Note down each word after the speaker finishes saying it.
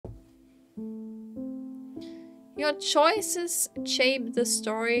Your choices shape the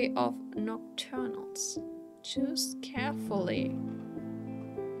story of Nocturnals. Choose carefully.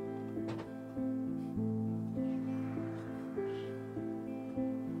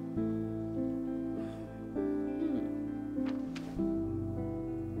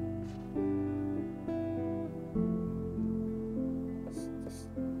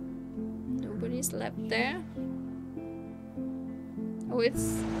 Nobody's left there. Oh,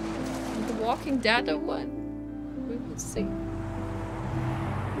 it's the Walking Dead or what? We will see.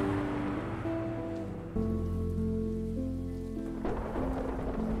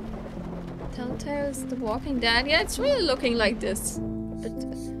 Telltale is the Walking Dead. Yeah, it's really looking like this. But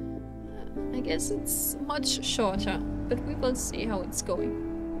I guess it's much shorter. But we will see how it's going.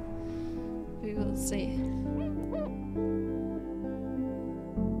 We will see.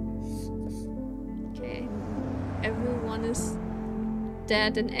 Okay. Everyone is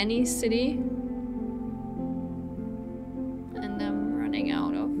dead in any city. And I'm running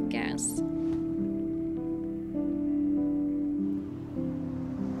out of gas.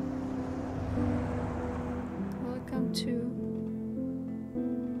 Welcome to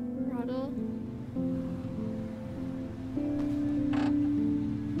Ruddle.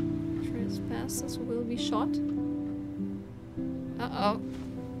 Trespassers will be shot. Uh-oh.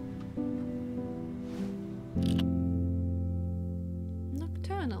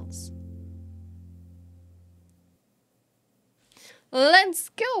 Nocturnals. Let's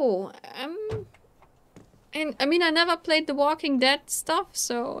go. And I mean, I never played the Walking Dead stuff,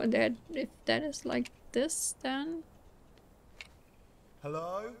 so that if that is like this, then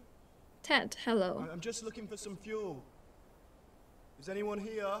Hello? Ted, hello. I'm just looking for some fuel. Is anyone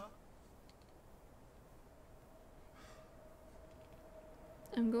here?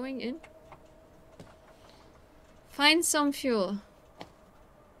 I'm going in. Find some fuel.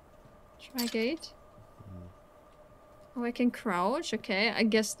 Try gate. Oh, I can crouch. Okay, I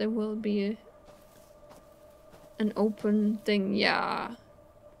guess there will be an open thing. Yeah.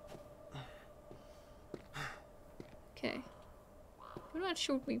 Okay. Do not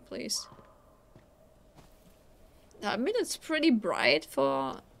shoot me, please. I mean, it's pretty bright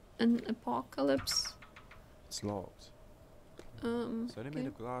for an apocalypse. It's locked. It's only Okay. made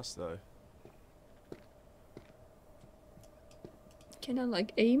of glass, though. Can I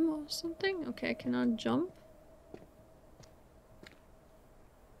like aim or something? Okay, I cannot jump.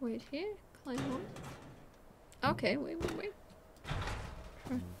 Wait here, climb on. Okay, wait.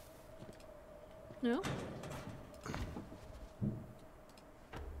 Sure. No?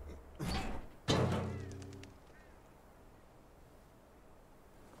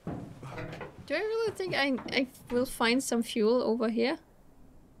 Do I really think I will find some fuel over here?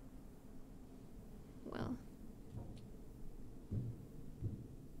 Well.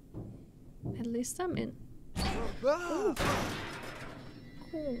 At least I'm in. Ooh.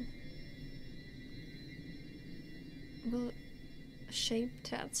 Cool. Will shape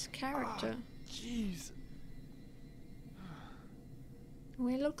Ted's character. Jeez. Oh,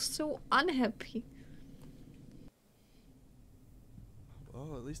 he looks so unhappy.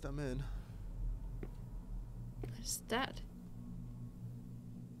 Well, at least I'm in. What is that?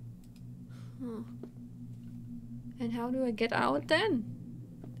 Huh. And how do I get out then?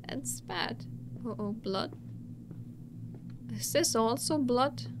 That's bad. Uh-oh, blood. Is this also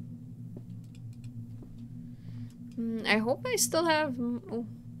blood? I hope I still have... oh,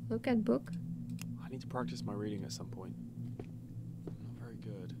 look at book. I need to practice my reading at some point. I'm not very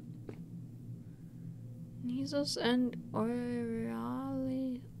good. Nisos and Oralos.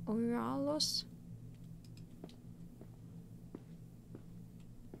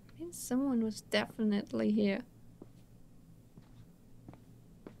 I mean, someone was definitely here.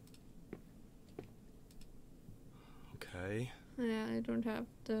 Okay. Yeah, I don't have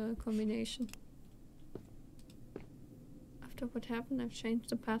the combination. After what happened, I've changed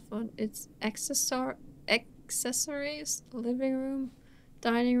the password. It's accessories, living room,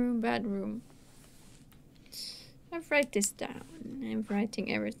 dining room, bedroom. I've write this down. I'm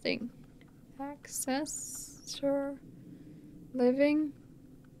writing everything. Accessor, living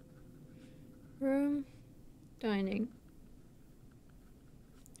room, dining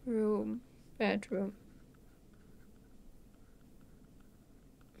room, bedroom.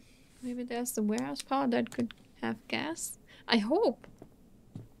 Maybe there's the warehouse part that could have gas. I hope.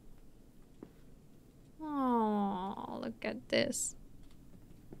 Oh, look at this.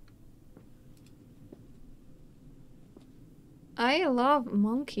 I love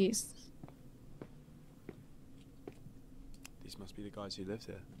monkeys. These must be the guys who lived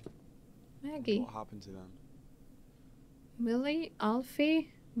here. Maggie. What happened to them? Millie,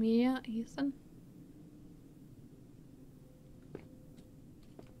 Alfie. Mia, Ethan.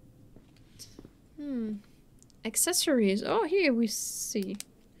 Accessories. Oh, here we see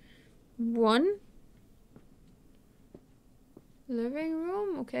 1 living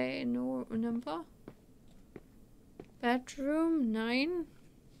room. Okay, no number. Bedroom 9.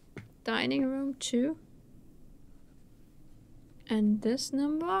 Dining room 2. And this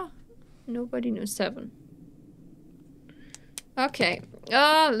number? Nobody knows. 7. Okay.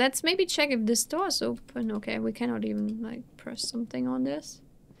 Let's maybe check if this door is open. Okay, we cannot even like press something on this.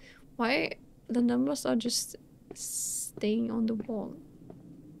 Why the numbers are just staying on the wall?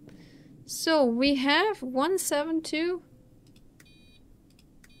 So we have 172-9.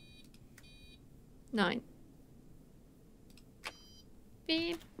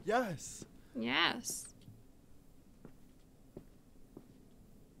 Beep. Yes. Yes.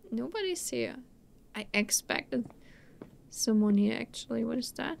 Nobody's here. I expected someone here actually. What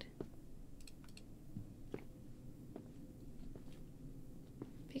is that?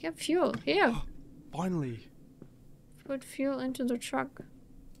 Pick up fuel. Here. Finally. Put fuel into the truck.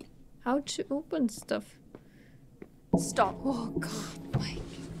 How to open stuff. Stop. Oh god, my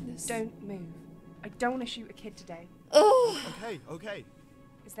goodness. Don't move. I don't want to shoot a kid today. Oh! Okay, okay.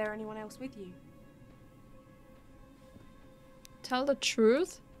 Is there anyone else with you? Tell the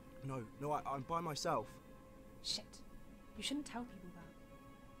truth? No, I'm by myself. Shit. You shouldn't tell people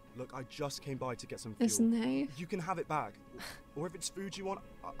that. Look, I just came by to get some fuel. Isn't he? You can have it back. Or if it's food you want,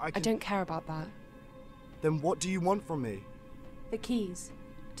 I can... I don't care about that. Then what do you want from me? The keys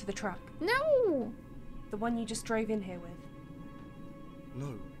to the truck. No! The one you just drove in here with.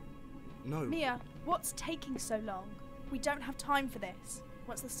 No. No. Mia, what's taking so long? We don't have time for this.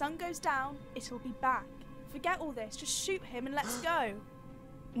 Once the sun goes down, it'll be back. Forget all this, just shoot him and let's go.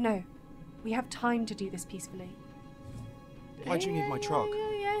 No. We have time to do this peacefully. Why do you need my truck?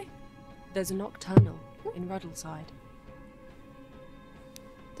 There's a Nocturnal in Ruddleside.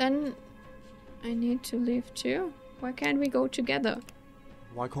 Then I need to leave too. Why can't we go together?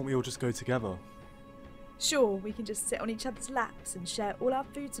 Why can't we all just go together? Sure, we can just sit on each other's laps and share all our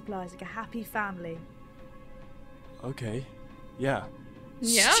food supplies like a happy family. Okay. Yeah.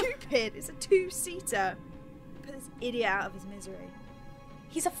 Yeah? Stupid! It's a 2-seater. Put this idiot out of his misery.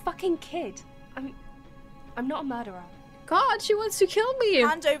 He's a fucking kid. I'm not a murderer. God, she wants to kill me!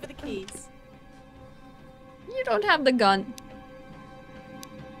 Hand over the keys. You don't have the gun.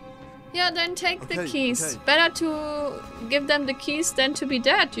 Yeah, then take the Okay, keys. okay. Better to give them the keys than to be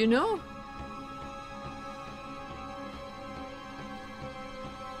dead, you know?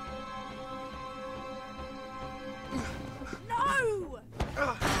 No!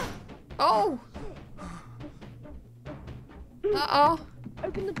 Oh! Uh-oh.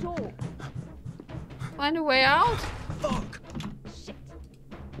 Open the door. Find a way out? Fuck! Shit.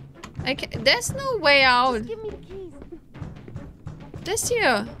 There's no way out. Just give me the keys. This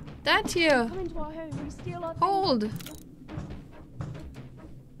here. That here. Come into our home. We steal our Hold.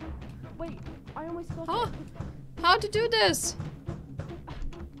 Wait, I almost got Huh? it. How to do this?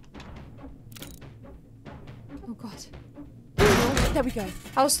 Oh god. There we go.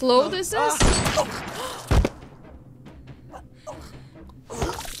 How slow this is?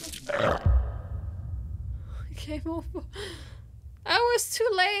 Game over. I was too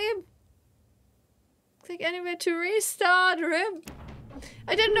lame. Click anywhere to restart. RIP.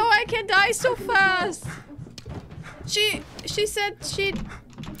 I didn't know I can die so fast. She said she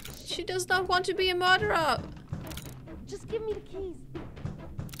does not want to be a murderer. Just give me the keys.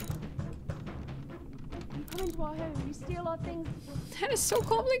 You come into our home. You steal our things. That is so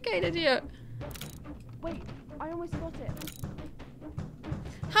complicated here. Wait, I almost got it.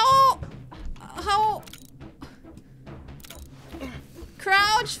 How?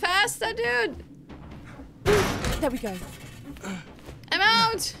 Crouch faster, dude. There we go. I'm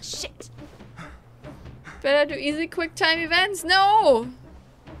out. Shit. Better do easy quick time events. No.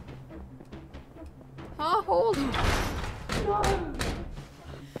 Oh, hold.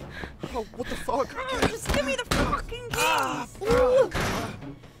 Oh, what the fuck? Just give me the fucking keys!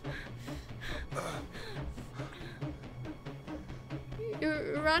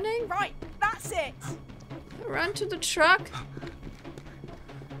 You're running? Right, that's it! Run to the truck.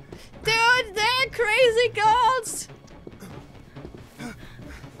 Dude, they're crazy girls!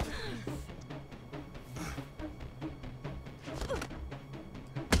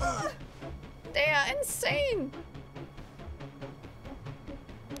 They are insane!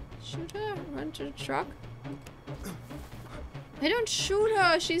 Shoot her, run to the truck. I don't shoot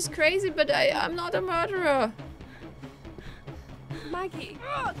her, she's crazy, but I'm not a murderer. Maggie.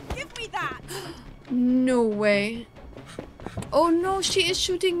 Ugh, give me that! No way. Oh no, she is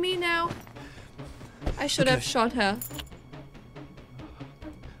shooting me now. I should have shot her.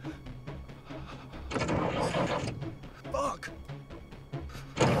 Fuck!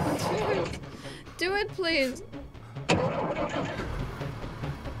 Do it, please. Oh,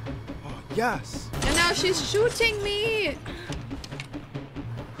 yes! And now she's shooting me.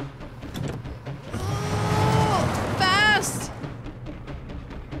 Oh, fast.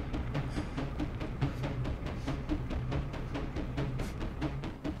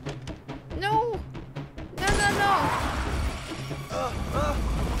 No. No, no, no.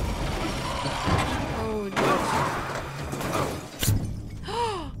 Oh,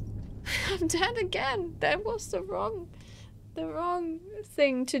 no. I'm dead again. That was the wrong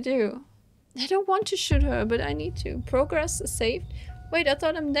thing to do. I don't want to shoot her, but I need to. Progress is saved. Wait, I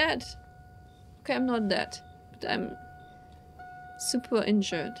thought I'm dead. Okay, I'm not dead, but I'm super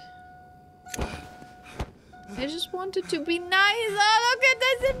injured. I just wanted to be nice. Oh, look at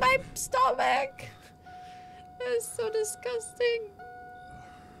this in my stomach. It's so disgusting.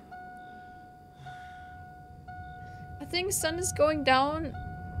 I think sun is going down.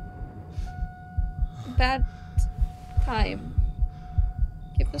 Bad time.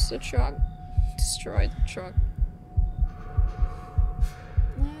 Give us the truck. Destroy the truck.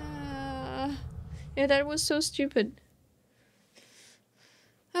 Yeah, that was so stupid.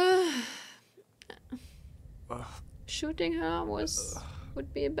 Shooting her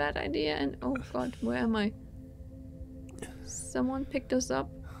would be a bad idea. And oh god, where am I? Someone picked us up.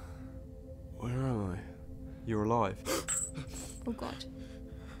 Where am I? You're alive. Oh god.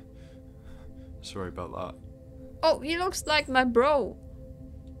 Sorry about that. Oh, he looks like my bro.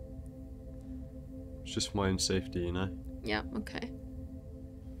 It's just for my own safety, you know? Yeah, okay.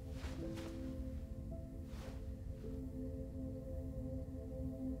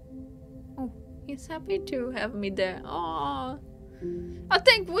 Oh, he's happy to have me there. Aww. I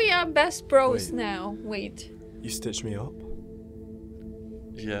think we are best bros Wait. now. Wait. You stitched me up?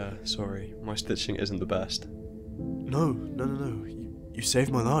 Yeah, sorry. My stitching isn't the best. No. You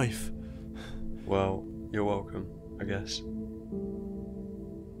saved my life. Well, you're welcome, I guess.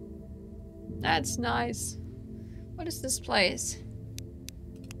 That's nice. What is this place?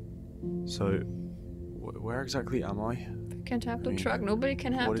 So, where exactly am I? We can't have the I mean, truck. Nobody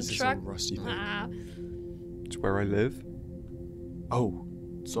can have what the is this truck. old rusty thing? Ah. It's where I live. Oh,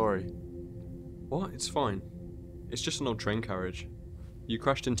 sorry. What? It's fine. It's just an old train carriage. You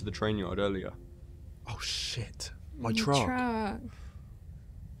crashed into the train yard earlier. Oh shit. My The truck.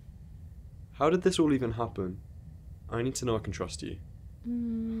 How did this all even happen? I need to know I can trust you.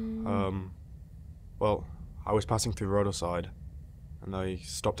 Well, I was passing through Ruddleside, and I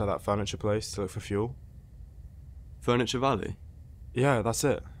stopped at that furniture place to look for fuel. Furniture Valley? Yeah, that's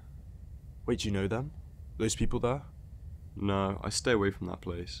it. Wait, do you know them? Those people there? No, I stay away from that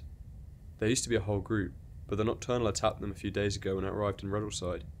place. There used to be a whole group, but the Nocturnal attacked them a few days ago when it arrived in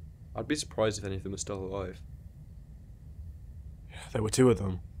Ruddleside. I'd be surprised if any of them are still alive. Yeah, there were two of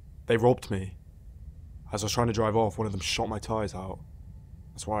them. They robbed me. As I was trying to drive off, one of them shot my tyres out.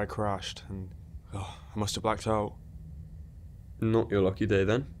 That's why I crashed, and I must have blacked out. Not your lucky day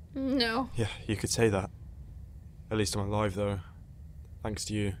then. No. Yeah, you could say that. At least I'm alive, though. Thanks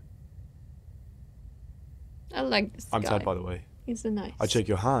to you. I like this I'm guy. Ted, by the way. He's a nice. I'd shake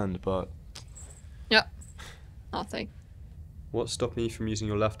your hand, but Yeah. Nothing. What's stopping you from using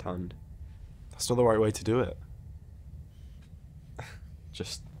your left hand? that's not the right way to do it.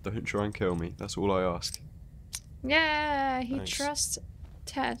 Just don't try and kill me, that's all I ask. Yeah, he Thanks. trusts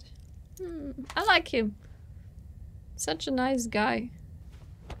Ted. I like him. Such a nice guy.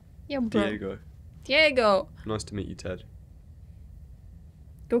 Yeah, bro. Diego. Diego. Nice to meet you, Ted.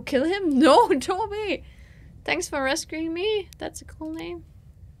 Go kill him? No, Toby. Thanks for rescuing me. That's a cool name.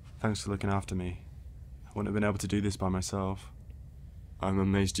 Thanks for looking after me. I wouldn't have been able to do this by myself. I'm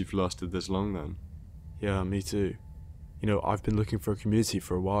amazed you've lasted this long then. Yeah, me too. You know, I've been looking for a community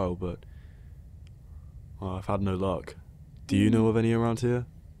for a while, but well, I've had no luck. Do you know of any around here?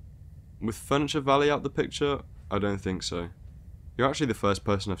 With Furniture Valley out the picture, I don't think so. You're actually the first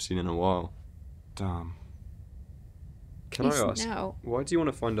person I've seen in a while. Damn. Can He's I ask, now- why do you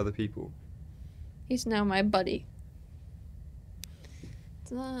want to find other people? He's now my buddy.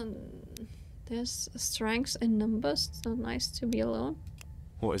 There's strength in numbers. It's not nice to be alone.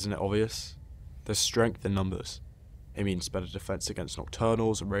 What, isn't it obvious? There's strength in numbers. It means better defense against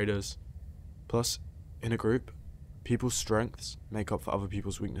Nocturnals and Raiders. Plus, in a group, people's strengths make up for other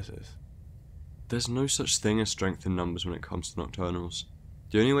people's weaknesses. There's no such thing as strength in numbers when it comes to Nocturnals.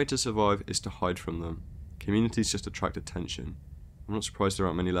 The only way to survive is to hide from them. Communities just attract attention. I'm not surprised there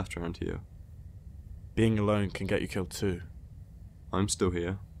aren't many left around here. Being alone can get you killed too. I'm still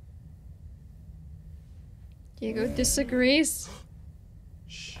here. Diego disagrees.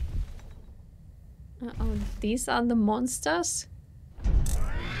 Shh. Uh-oh, these are the monsters?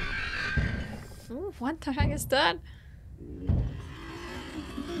 Ooh, what the heck is that?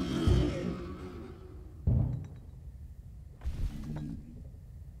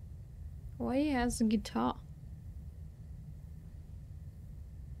 Why he has a guitar?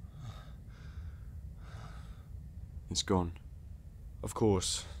 It's gone. Of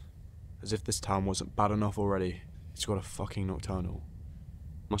course. As if this town wasn't bad enough already. It's got a fucking nocturnal.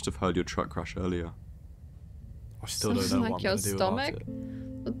 Must have heard your truck crash earlier. I still Sounds don't know like what I'm your gonna do stomach. about it.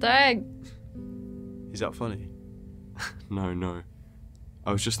 What the heck? Is that funny? No.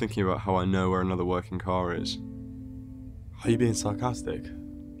 I was just thinking about how I know where another working car is. Are you being sarcastic?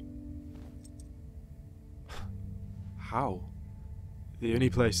 How? The only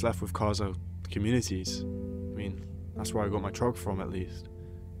place left with cars are communities. I mean, that's where I got my truck from, at least.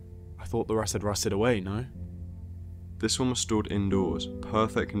 I thought the rest had rusted away, no? This one was stored indoors,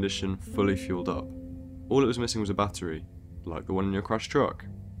 perfect condition, fully fueled up. All it was missing was a battery, like the one in your crashed truck.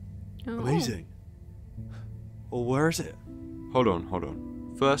 Oh. Amazing. Well, where is it? Hold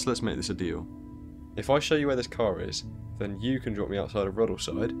on. First, let's make this a deal. If I show you where this car is, then you can drop me outside of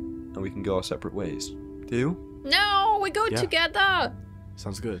Ruddleside, and we can go our separate ways. Deal? No, we go Yeah. together.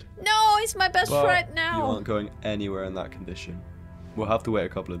 Sounds good. No, he's my best Well, friend You now. aren't going anywhere in that condition. We'll have to wait a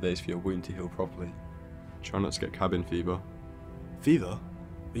couple of days for your wound to heal properly. Try not to get cabin fever. Fever?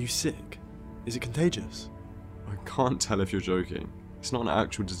 Are you sick? Is it contagious? I can't tell if you're joking. It's not an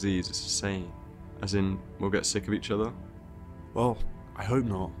actual disease, it's a saying. As in, we'll get sick of each other. Well, I hope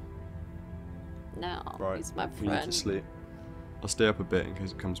not. No, Right, he's my we need to friend. sleep. I'll stay up a bit in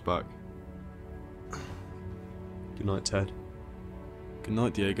case it comes back. Good night, Ted. Good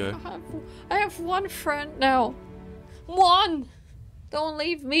night, Diego. I have one friend now. One! Don't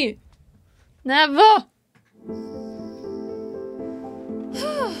leave me. Never!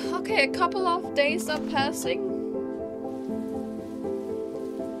 Okay, a couple of days are passing.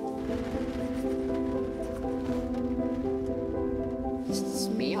 It's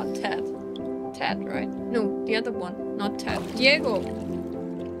me or Ted? Ted, right? No, the other one. Not Ted. Diego.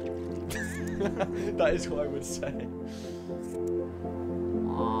 That is what I would say.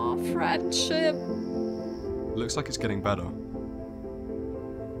 Aw, friendship. Looks like it's getting better.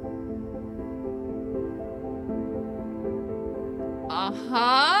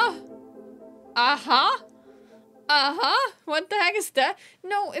 Uh-huh. Uh-huh. Uh-huh. What the heck is that?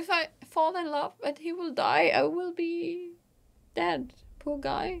 No, if I fall in love and he will die, I will be dead. Poor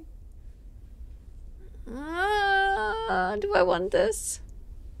guy. Do I want this?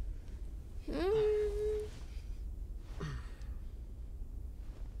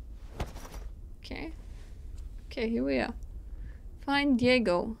 Okay. Okay, here we are. Find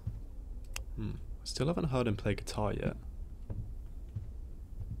Diego. I still haven't heard him play guitar yet.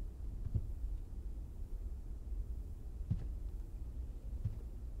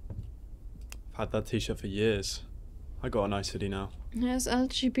 I've had that t-shirt for years. I got a nice hoodie now. He has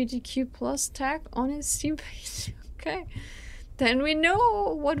LGBTQ plus tag on his Steam page. Okay. Then we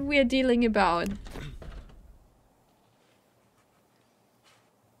know what we're dealing about.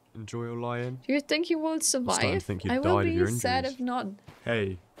 Enjoy your lie-in. Do you think you will survive? to think you've I will died of be your sad injuries. if not.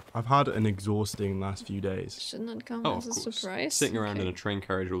 Hey, I've had an exhausting last few days. Should not come Oh, as of a course. surprise. Sitting around in Okay. a train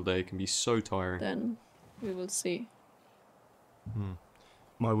carriage all day can be so tiring. Then we will see.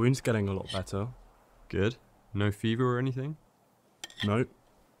 My wound's getting a lot better. Good. No fever or anything? Nope,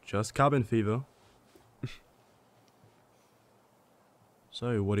 just cabin fever.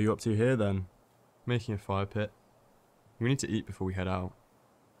 So, what are you up to here then? Making a fire pit. We need to eat before we head out.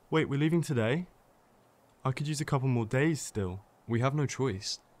 Wait, we're leaving today? I could use a couple more days still. We have no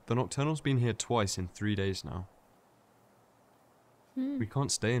choice. The Nocturnal's been here twice in 3 days now. We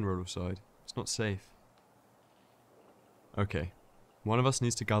can't stay in Ruddleside. It's not safe. Okay. One of us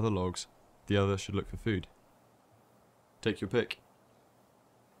needs to gather logs. The other should look for food. Take your pick.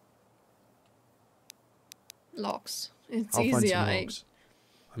 Logs. It's I'll find easier. some I logs.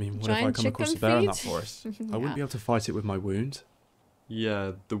 I mean, what if I Giant come across a chicken bear in that feet? forest? I Yeah. wouldn't be able to fight it with my wound.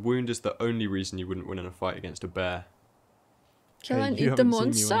 Yeah, the wound is the only reason you wouldn't win in a fight against a bear. kill Hey, and you eat the haven't seen me when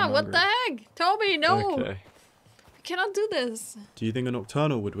monster. I'm What the heck? Toby, no! Okay. We cannot do this. Do you think a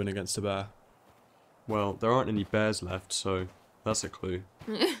nocturnal would win against a bear? Well, there aren't any bears left, so that's a clue.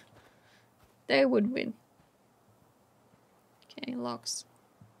 They would win. Okay, logs.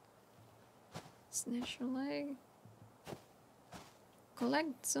 Snatch your leg.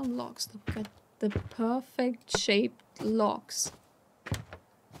 Collect some logs. Look at the perfect shaped logs.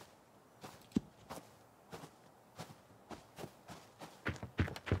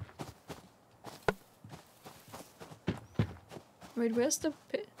 Wait, where's the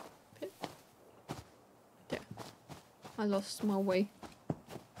pit? There. I lost my way.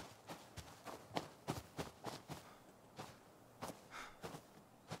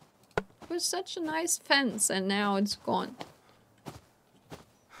 It was such a nice fence and now it's gone.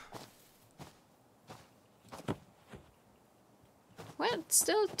 Well,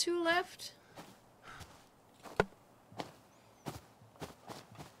 still 2 left.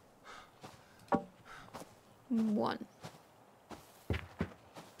 One.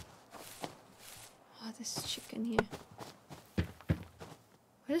 Oh, this chicken here.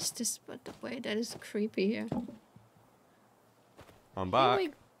 What is this? But the way that is creepy here. I'm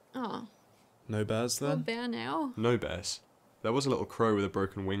back. Oh, No bears we're then? there now. No bears. There was a little crow with a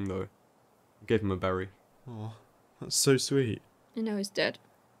broken wing though. I gave him a berry. Oh, that's so sweet. And now he's dead.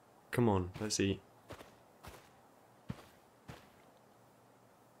 Come on, let's eat.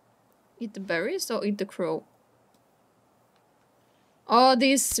 Eat the berries or eat the crow? Oh,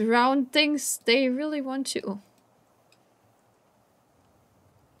 these round things, they really want to.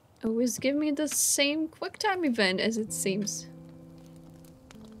 Always give me the same quick time event as it seems.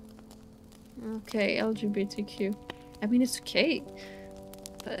 Okay, LGBTQ. I mean, it's okay.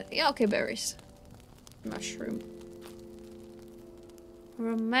 But yeah, okay, berries. Mushroom.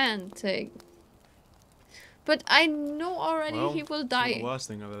 Romantic. But I know already Well, he will it's not die. the worst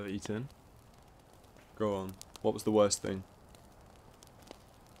thing I've ever eaten. Go on. What was the worst thing?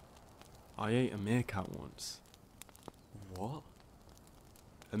 I ate a meerkat once. What?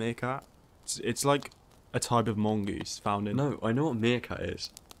 A meerkat? It's like a type of mongoose found in... No, I know what meerkat is,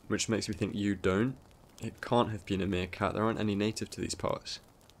 which makes me think you don't. It can't have been a meerkat. There aren't any native to these parts.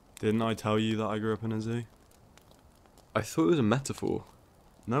 Didn't I tell you that I grew up in a zoo? I thought it was a metaphor.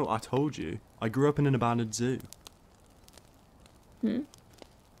 No, I told you. I grew up in an abandoned zoo. Hmm?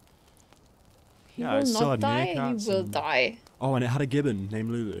 He Yeah, I will still not had die, he meerkats will and- die. Oh, and it had a gibbon named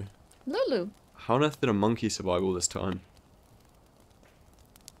Lulu. Lulu. How on earth did a monkey survive all this time?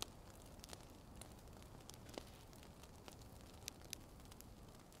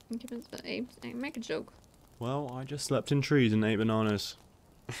 Give us the ape. Make a joke. Well, I just slept in trees and ate bananas.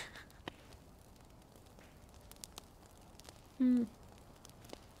 Hmm.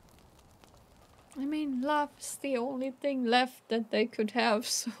 I mean, love's the only thing left that they could have,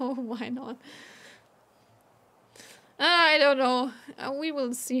 so why not? I don't know. We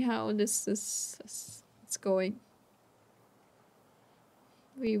will see how this is it's going.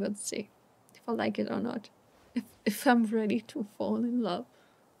 We will see if I like it or not. If I'm ready to fall in love.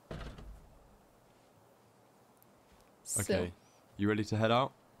 So, Okay. You ready to head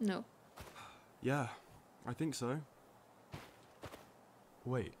out? no. Yeah, I think so.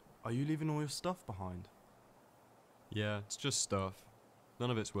 Wait, are you leaving all your stuff behind? Yeah, it's just stuff.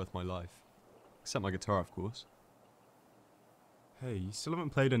 None of it's worth my life. Except my guitar, of course. Hey, you still haven't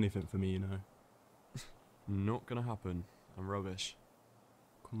played anything for me, you know. Not gonna happen. I'm rubbish.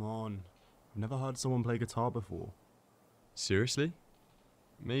 Come on. I've never heard someone play guitar before. Seriously?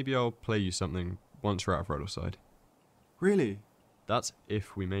 Maybe I'll play you something once we're out of Ruddleside. Really? That's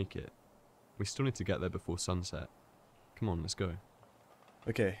if we make it. We still need to get there before sunset. Come on, let's go.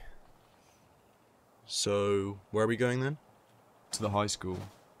 Okay. So, where are we going then? To the high school.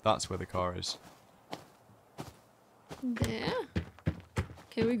 That's where the car is. There.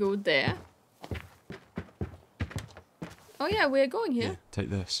 Can we go there? Oh yeah, we're going here. Take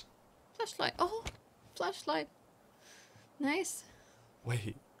this. Flashlight. Oh, flashlight. Nice.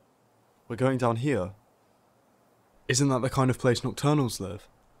 Wait. We're going down here? Isn't that the kind of place Nocturnals live?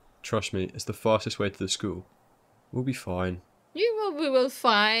 Trust me, it's the fastest way to the school. We'll be fine. We will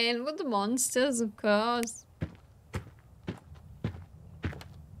find with the monsters, of course.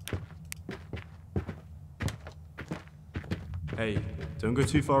 Hey, don't go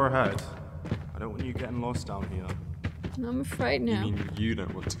too far ahead. I don't want you getting lost down here. I'm afraid now. You mean you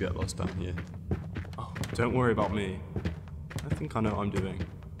don't want to get lost down here? Oh, don't worry about me. I think I know what I'm doing.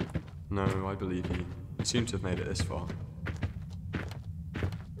 No, I believe you. You seem to have made it this far.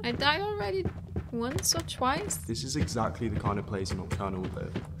 I died already once or twice. This is exactly the kind of place a Nocturnal would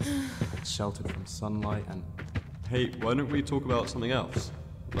live. It's sheltered from sunlight and... Hey, why don't we talk about something else?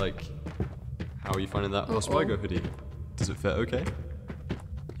 Like, how are you finding that Oswego hoodie? Does it fit okay?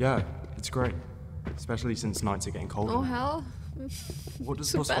 Yeah, it's great. Especially since nights are getting colder. Oh hell. What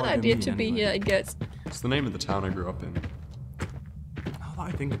does It's a bad Oswego idea mean to be anyway? here, I guess. It's the name of the town I grew up in. Now that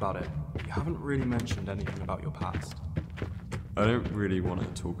I think about it, you haven't really mentioned anything about your past. I don't really want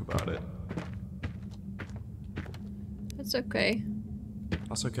to talk about it. It's okay.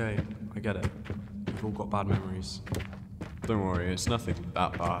 That's okay, I get it. We've all got bad memories. Don't worry, it's nothing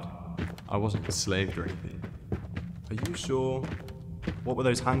that bad. I wasn't enslaved or anything. Are you sure? What were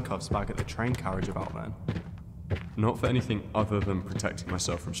those handcuffs back at the train carriage about then? Not for anything other than protecting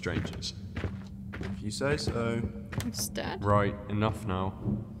myself from strangers. If you say so. What's that? Right, enough now.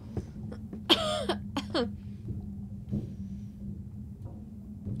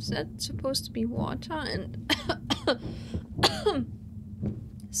 Is that supposed to be water? And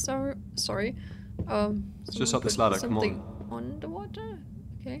sorry. It's just up someone this ladder, put come on. something on the water?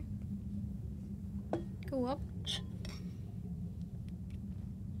 Okay. Go up.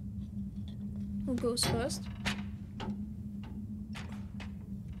 Who goes first?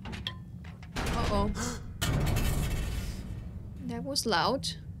 Uh-oh. That was loud.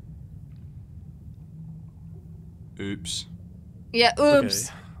 Oops. Yeah,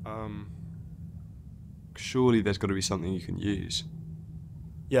 oops. Okay. Surely there's got to be something you can use.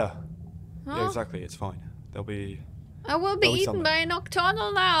 Yeah. Huh? Yeah, exactly. It's fine. There'll be. I will be There'll be eaten something. by a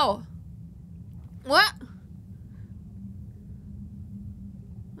nocturnal now. What?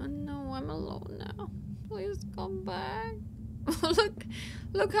 Oh no, I'm alone now. Please come back.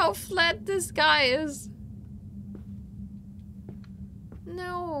 Look how flat this guy is.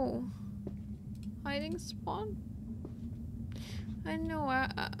 No. Hiding spot. I know.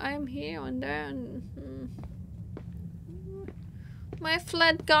 I'm here and there. And, my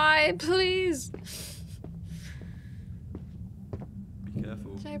flat guy, please. Be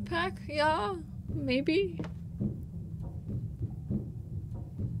careful. Should I pack? Yeah, maybe.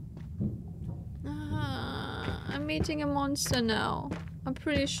 I'm meeting a monster now. I'm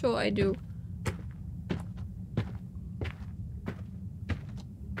pretty sure I do.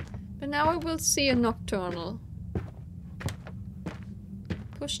 But now I will see a nocturnal.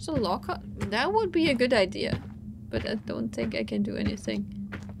 Push the locker? That would be a good idea. But I don't think I can do anything.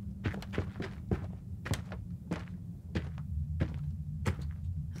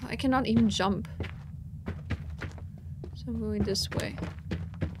 I cannot even jump. So I'm going this way.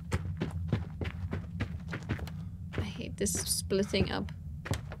 I hate this splitting up.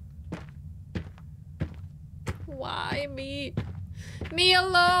 Why me? Me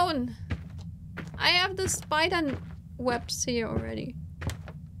alone! I have the spider webs here already.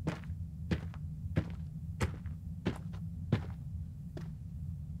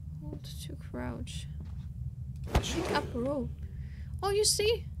 Hold to crouch. Pick up rope. Oh, you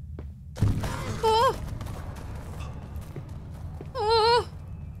see? Oh! Oh!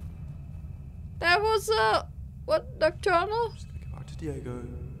 That was what, nocturnal? Just gonna go back to Diego.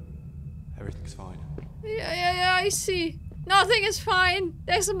 Everything's fine. Yeah, I see. Nothing is fine.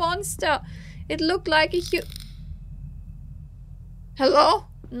 There's a monster. It looked like a Hello?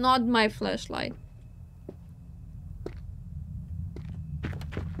 Not my flashlight.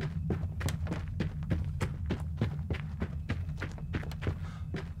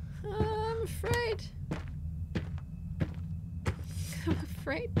 I'm afraid. I'm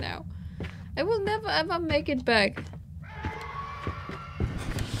afraid now. I will never ever make it back.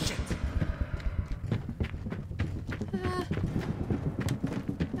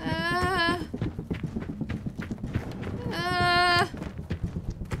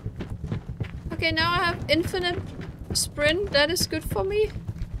 Okay, now I have infinite sprint. That is good for me.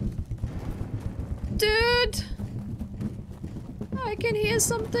 Dude! I can hear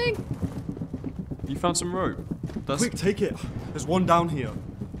something. You found some rope. That's Quick, take it. There's one down here.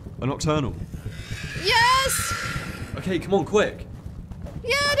 a nocturnal. Yes! Okay, come on, quick.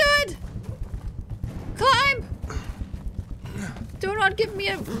 Yeah, dude! Climb! Do not give me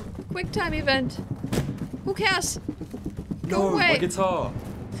a quick time event. Who cares? Go No, away. my guitar.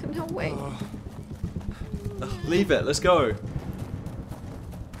 No way. Leave it, let's go.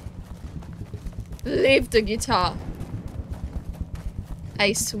 Leave the guitar.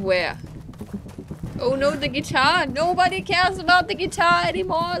 I swear. Oh no, the guitar. Nobody cares about the guitar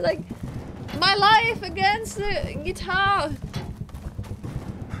anymore. Like, my life against the guitar.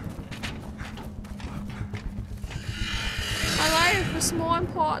 My life is more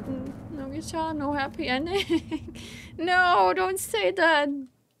important. No guitar, no happy ending. No, don't say that.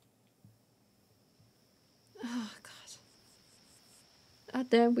 Oh, God. Ah,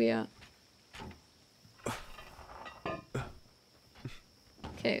 there we are.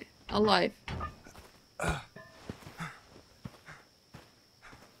 Okay, alive.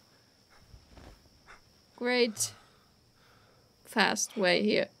 Great. Fast way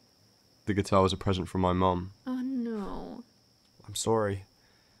here. The guitar was a present from my mum. Oh no. I'm sorry.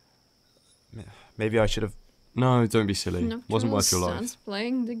 Maybe I should have. No, don't be silly. Wasn't Nocturnal worth your life. starts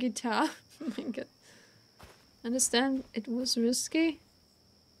playing the guitar. Oh my God. Understand? It was risky.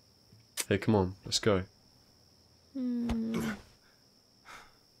 Hey, come on, let's go. Hmm.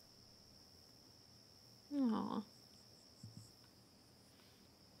 Aw.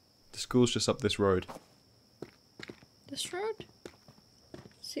 school's just up this road. This road?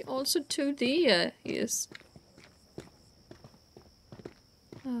 See, also 2D is.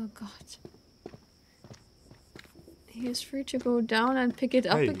 Oh god. He is free to go down and pick it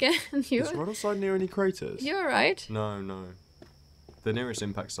up Hey, again. Is Ruddleside near any craters? You're right. No, no. The nearest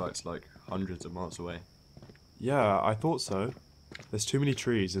impact site's like hundreds of miles away. Yeah, I thought so. There's too many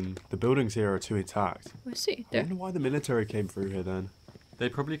trees and the buildings here are too intact. I see. I There. wonder why the military came through here then. They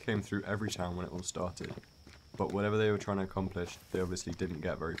probably came through every town when it all started. But whatever they were trying to accomplish, they obviously didn't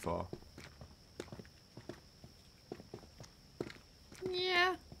get very far.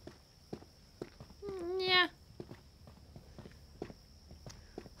 Yeah. Yeah.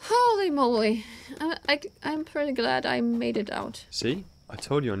 Holy moly. I'm pretty glad I made it out. See? I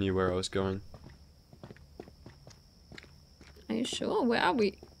told you I knew where I was going. Are you sure? Where are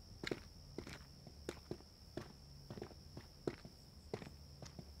we?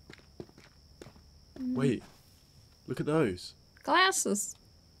 Wait, look at those. Glasses.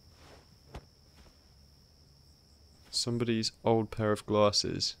 Somebody's old pair of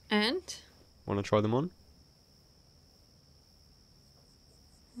glasses. And? Want to try them on?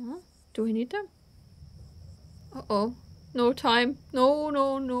 Huh? Do we need them? Uh-oh. No time.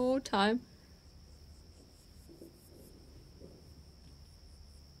 No time.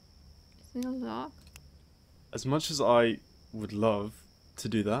 Is there a lock? As much as I would love to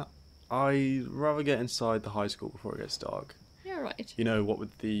do that, I'd rather get inside the high school before it gets dark. You're right. You know, what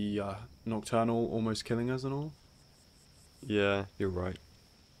with the Nocturnal almost killing us and all? Yeah, you're right.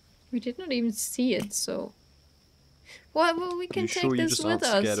 We did not even see it, so... Well, we Are can you take sure you this just with aren't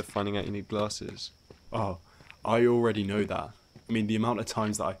us. scared of finding out you need glasses? Oh, I already know that. I mean, the amount of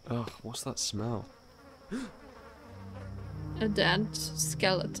times that Ugh, what's that smell? A dead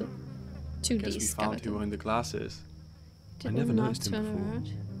skeleton. 2D guess we found who skeleton. owned the glasses. Did never not noticed him turn before. around.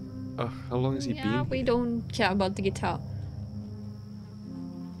 Ugh, how long has he Yeah, been we here? don't care about the guitar.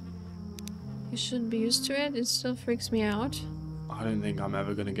 You shouldn't be used to it. It still freaks me out. I don't think I'm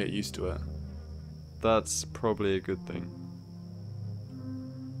ever gonna get used to it. That's probably a good thing.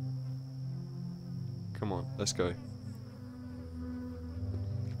 Come on, let's go.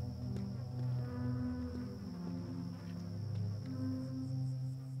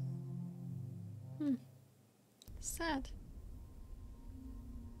 Sad.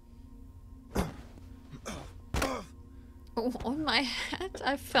 Oh, on my head,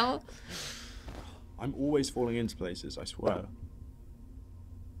 I fell. I'm always falling into places, I swear.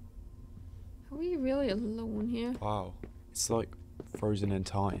 Are we really alone here? Wow. It's like frozen in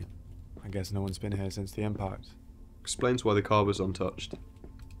time. I guess no one's been here since the impact. Explains why the car was untouched.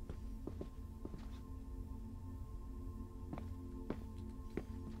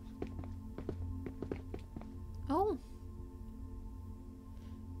 Oh,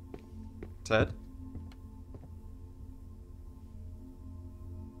 Ted?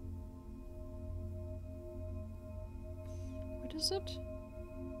 what is it?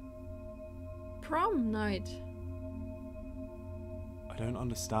 Prom night. I don't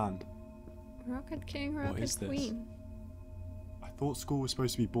understand. Rocket King, What Rocket is this? Queen. I thought school was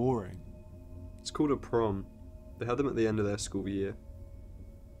supposed to be boring. It's called a prom. They had them at the end of their school year.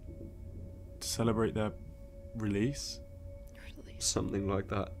 To celebrate their release? Really? Something like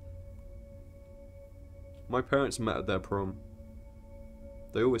that. My parents met at their prom.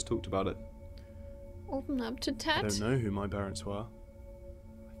 They always talked about it. Open up to I Ted. don't know who my parents were.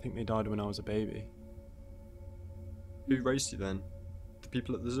 I think they died when I was a baby. Who raised you then? The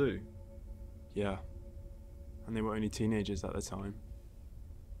people at the zoo? Yeah. And they were only teenagers at the time.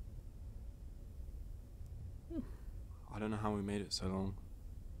 I don't know how we made it so long.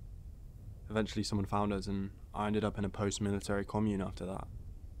 Eventually someone found us and I ended up in a post-military commune after that.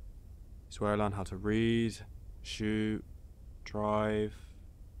 It's where I learned how to read, shoot, drive.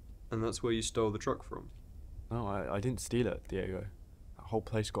 And that's where you stole the truck from? No, I didn't steal it, Diego. That whole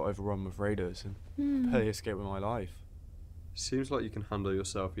place got overrun with raiders and Hmm. barely escaped with my life. Seems like you can handle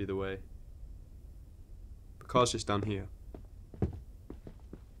yourself either way. The car's just down here.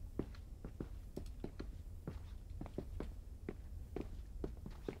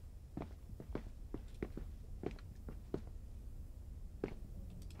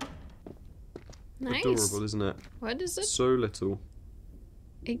 Nice. Adorable, isn't it? What is it? So little.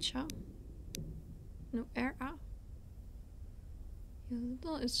 HR? No, RR.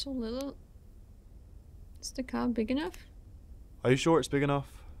 Little, it's so little. Is the car big enough? Are you sure it's big enough?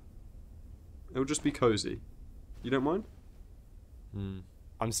 It'll just be cozy. You don't mind?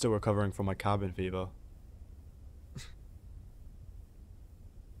 I'm still recovering from my cabin fever.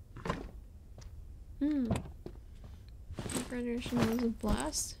 Hmm. Graduation was a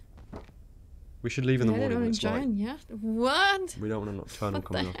blast. We should leave in the Get it morning on when a it's light. giant yacht? What? We don't want a nocturnal What the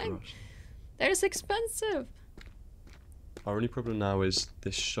coming after heck? us. That is expensive. Our only problem now is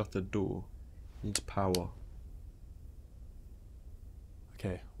this shuttered door needs power.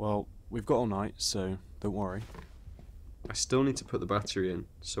 Okay, well, we've got all night, so don't worry. I still need to put the battery in,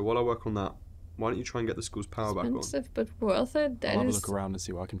 so while I work on that, why don't you try and get the school's power back on? Expensive but worth it. I'll That have a is look around and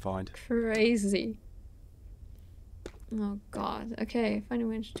see what I can find. crazy. Oh god. Okay, find a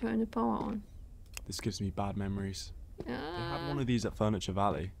way to turn the power on. This gives me bad memories. They had one Ah. of these at Furniture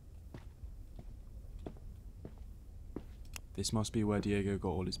Valley. This must be where Diego got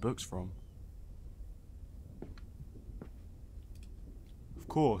all his books from. Of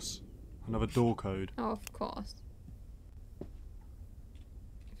course. Another door code. Oh, of course. I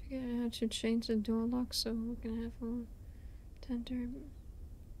figured out how to change the door lock, so we're gonna have a tender.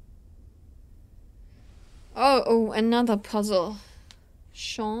 Oh, another puzzle.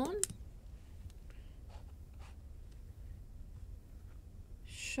 Sean?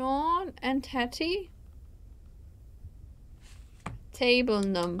 Sean and Hattie? Table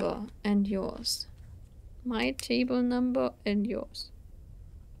number and yours. My table number and yours.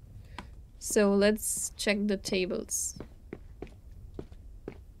 So let's check the tables.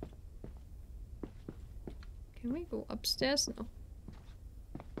 Can we go upstairs? No.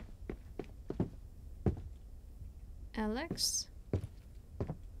 Alex,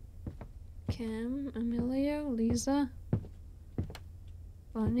 Cam, Emilio, Lisa,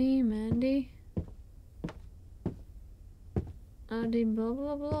 Bonnie, Mandy, Adi, blah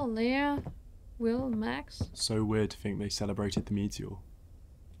blah blah, Leah, Will, Max. So weird to think they celebrated the meteor.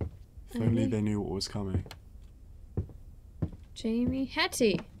 If only they knew what was coming. Jamie,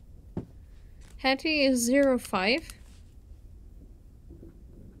 Hattie. Hattie is 05.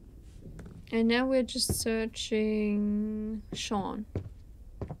 And now we're just searching Sean.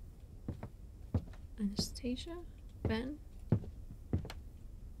 Anastasia? Ben?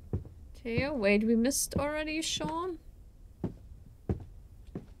 Theo? Wait, we missed already Sean?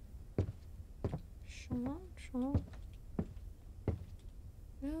 Sean?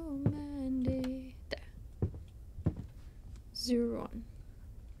 No, Mandy. There. 01.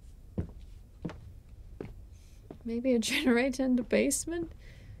 Maybe a generator in the basement?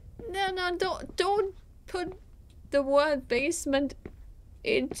 No, don't put the word basement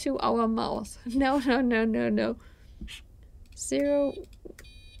into our mouth. No.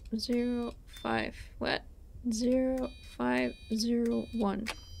 005. What? 0501.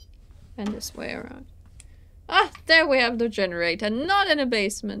 And this way around. Ah, there we have the generator. Not in a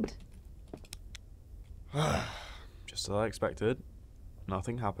basement. Just as I expected.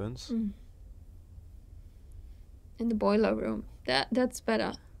 Nothing happens. In the boiler room. That's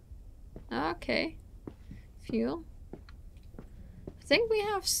better. Okay. Fuel. I think we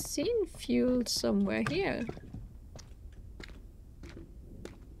have seen fuel somewhere here.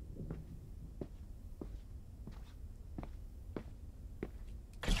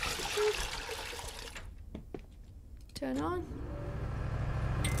 Turn on.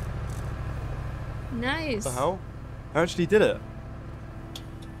 Nice. What the hell? I actually did it.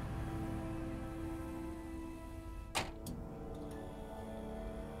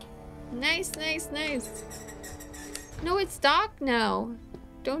 Nice. No, it's dark now.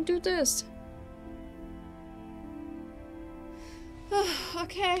 Don't do this.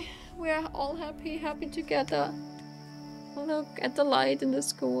 Okay, we're all happy together. Look at the light in the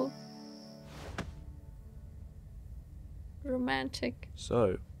school. Romantic.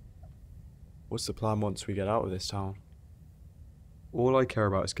 So, what's the plan once we get out of this town? All I care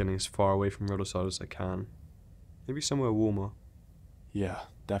about is getting as far away from Ruddleside as I can. Maybe somewhere warmer. Yeah,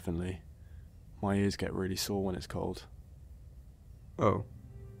 definitely. My ears get really sore when it's cold. Oh,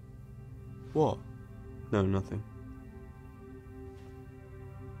 What? no, nothing.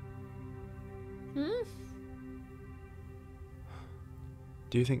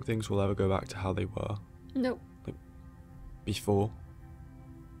 Do you think things will ever go back to how they were No. before?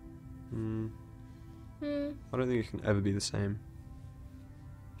 I don't think it can ever be the same.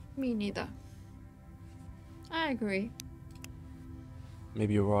 Me neither. I agree.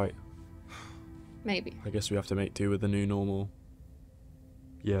 Maybe you're right. Maybe. I guess we have to make do with the new normal.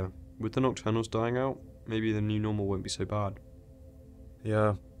 Yeah, with the Nocturnals dying out, maybe the new normal won't be so bad.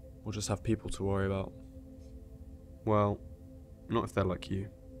 Yeah, we'll just have people to worry about. Well, not if they're like you.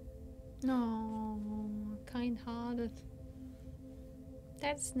 No, kind-hearted.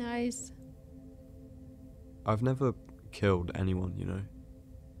 That's nice. I've never killed anyone, you know.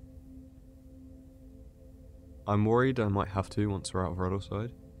 I'm worried I might have to once we're out of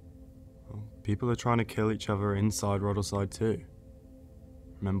Ruddleside. Well, people are trying to kill each other inside Ruddleside too.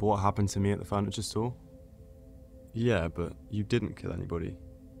 Remember what happened to me at the furniture store? Yeah, but you didn't kill anybody.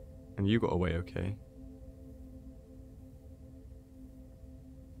 And you got away okay.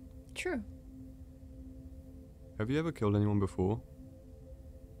 True. Have you ever killed anyone before?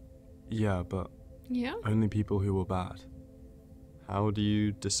 Yeah, but Yeah? only people who were bad. How do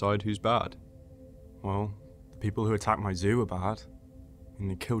you decide who's bad? Well, the people who attacked my zoo were bad. And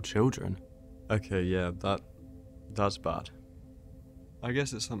they killed children. Okay, yeah, that's bad. I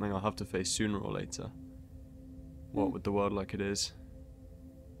guess it's something I'll have to face sooner or later. What with the world like it is.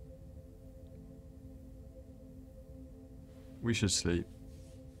 We should sleep.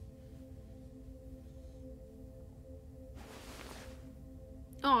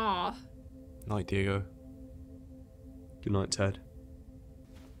 Aw. Night, Diego. Good night, Ted.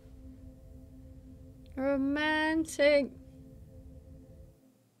 Romantic.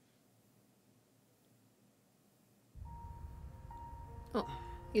 Oh,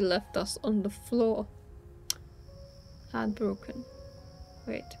 he left us on the floor. Heartbroken.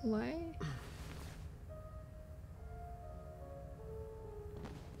 Wait, why?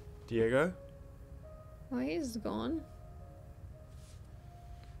 Diego? Why he's gone?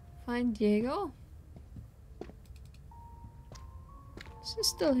 Find Diego? Is he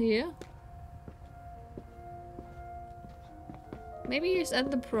still here? Maybe he's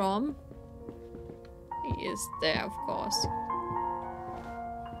at the prom. He is there, of course.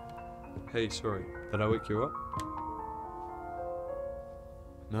 Hey, sorry. Did I wake you up?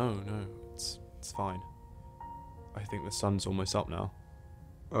 No, it's fine. I think the sun's almost up now.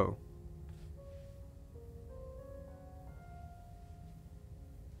 Oh.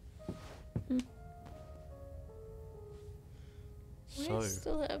 Why So, do you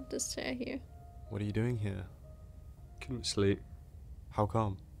still have this chair here? what are you doing here? Couldn't sleep. How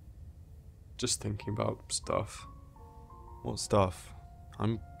come? Just thinking about stuff. What stuff?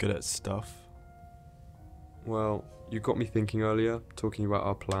 I'm good at stuff. Well, you got me thinking earlier, talking about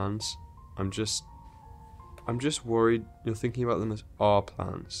our plans. I'm just worried you're thinking about them as our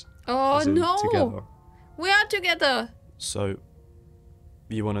plans. Oh as in no! Together. We are together! So,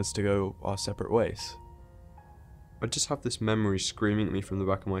 you want us to go our separate ways? I just have this memory screaming at me from the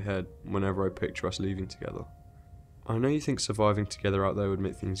back of my head whenever I picture us leaving together. I know you think surviving together out there would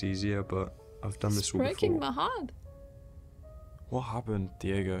make things easier, but I've done It's this all before. breaking my heart. What happened,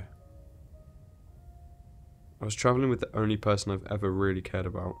 Diego? I was travelling with the only person I've ever really cared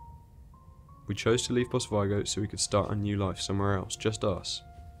about. We chose to leave Bos Vigo so we could start a new life somewhere else, just us.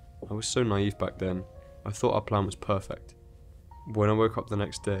 I was so naive back then, I thought our plan was perfect. When I woke up the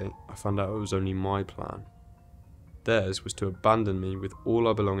next day, I found out it was only my plan. Theirs was to abandon me with all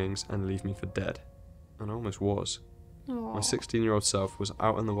our belongings and leave me for dead. And I almost was. Aw. My 16-year-old self was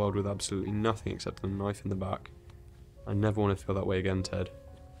out in the world with absolutely nothing except a knife in the back. I never want to feel that way again, Ted.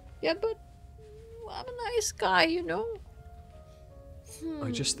 Yeah, but I'm a nice guy, you know? I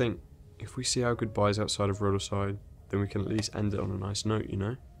just think, if we see our goodbyes outside of Ruddleside, then we can at least end it on a nice note, you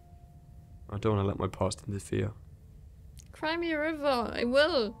know? I don't want to let my past interfere. Cry me a river, I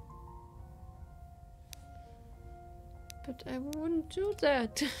will. But I wouldn't do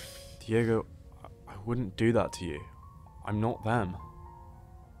that. Diego, I wouldn't do that to you. I'm not them.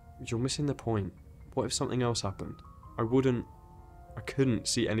 You're missing the point. What if something else happened? I couldn't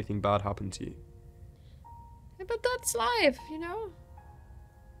see anything bad happen to you. Yeah, but that's life, you know?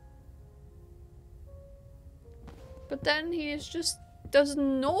 But then he just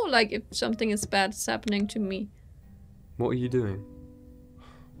doesn't know, like, if something is bad is happening to me. What are you doing?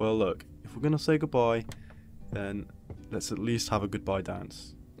 Well, look, if we're gonna say goodbye, then let's at least have a goodbye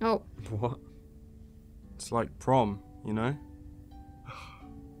dance. Oh, What? It's like prom, you know?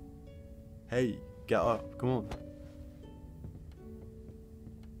 Hey, get up, come on.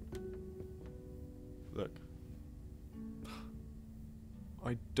 Look.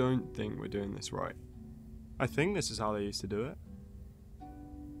 I don't think we're doing this right. I think this is how they used to do it.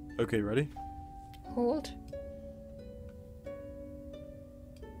 Okay, ready? hold.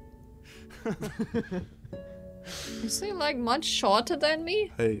 Is he, like, much shorter than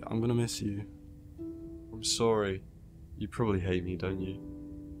me? Hey, I'm gonna miss you. I'm sorry. You probably hate me, don't you?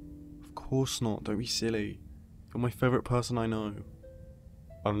 Of course not, don't be silly. You're my favourite person I know.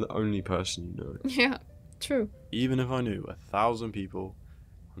 I'm the only person you know. Yeah, true. Even if I knew 1,000 people,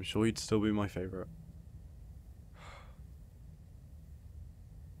 I'm sure you'd still be my favourite.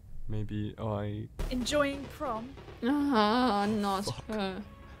 Maybe I... Enjoying prom? Ah, not her.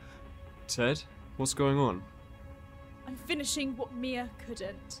 Ted? What's going on? I'm finishing what Mia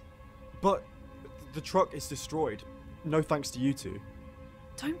couldn't. But the truck is destroyed. No thanks to you two.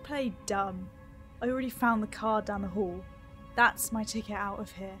 Don't play dumb. I already found the car down the hall. That's my ticket out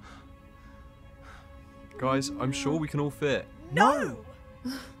of here. Guys, I'm sure we can all fit. No!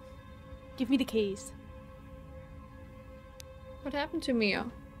 Give me the keys. What happened to Mia?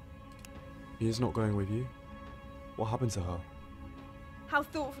 Mia's not going with you. What happened to her? How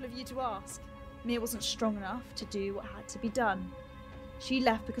thoughtful of you to ask. Mia wasn't strong enough to do what had to be done. She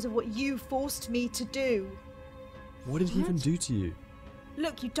left because of what you forced me to do. What did he even do to you?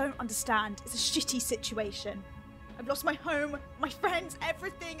 Look, you don't understand. It's a shitty situation. I've lost my home, my friends,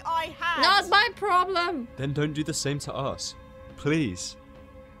 everything I had. Not my problem! Then don't do the same to us. Please.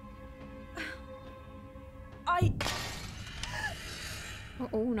 I... Oh,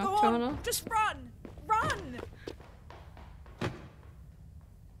 Go Nocturnal. on, just run! Run!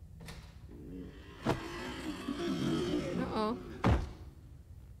 Uh-oh.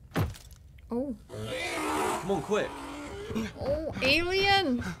 Oh. Come on, quick. Oh,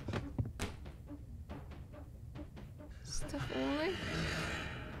 alien! Stuff only?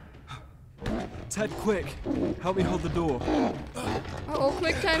 Ted, quick. Help me hold the door. Uh-oh,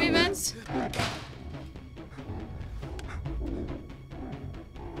 quick time events.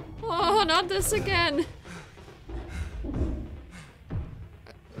 Oh, not this again.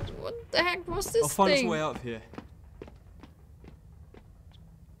 What the heck was this I'll find us thing? a way out of here.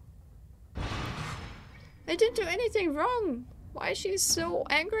 I didn't do anything wrong. Why is she so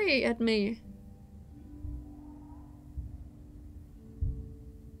angry at me?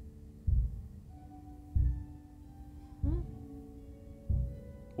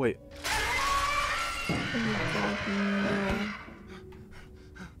 Wait, Oh my god,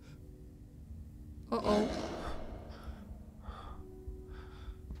 no. Uh-oh.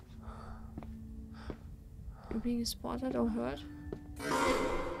 You're being spotted or hurt?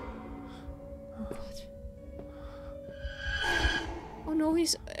 Oh god. Oh no,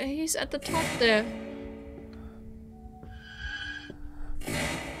 he's at the top there.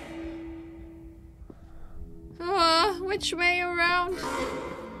 Which way around?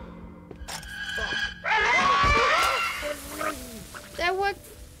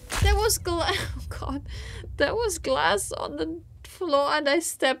 There was glass. Oh god, there was glass on the floor, and I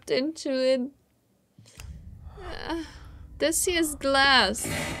stepped into it. This here is glass.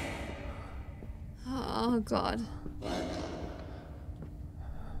 Oh god.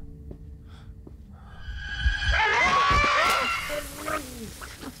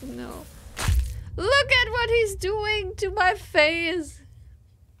 No. Look at what he's doing to my face.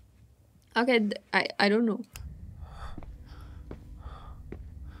 Okay, I don't know.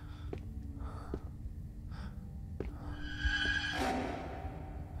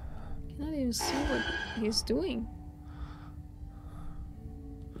 Cannot even see what he's doing.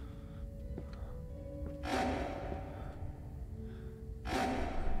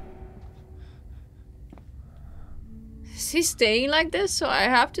 Is he staying like this, so I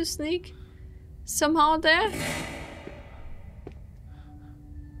have to sneak somehow there?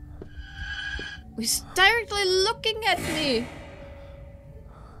 He's directly looking at me.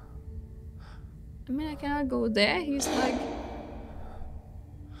 I mean, I cannot go there. He's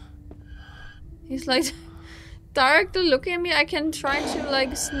like directly looking at me. I can try to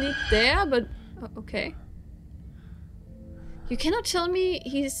like sneak there, but okay. You cannot tell me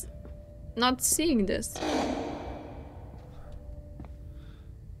he's not seeing this.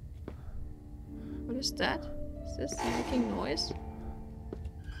 What is that? Is this making noise?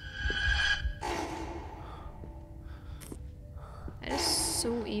 That is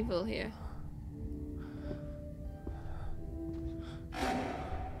so evil here.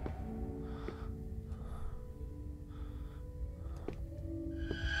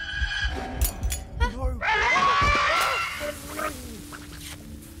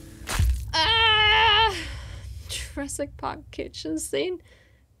 Ah! Jurassic Park kitchen scene,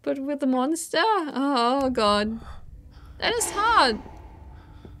 but with a monster? Oh god. That is hard.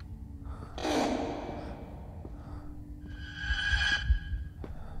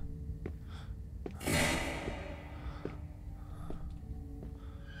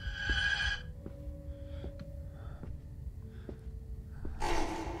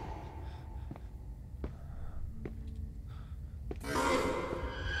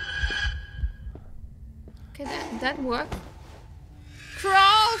 Okay, that worked.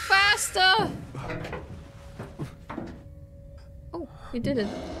 Crawl faster! Oh, we did it.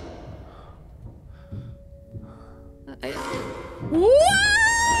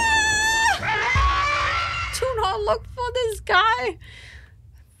 Do not look for this guy!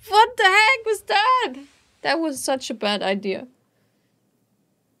 What the heck was that? That was such a bad idea.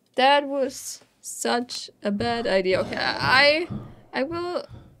 That was such a bad idea. Okay, I will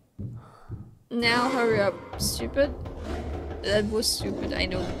now hurry up, stupid. That was stupid, I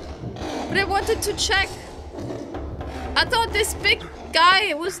know. But I wanted to check. I thought this big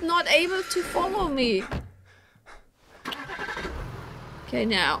guy was not able to follow me. Okay,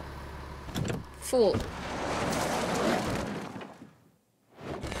 now. Full.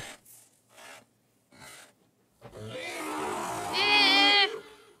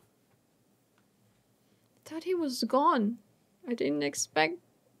 Thought he was gone. I didn't expect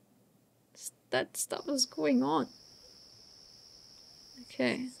that stuff was going on.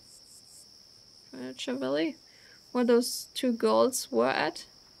 Okay. Furniture Valley. Where those two girls were at.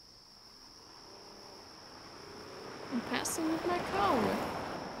 I'm passing with my car.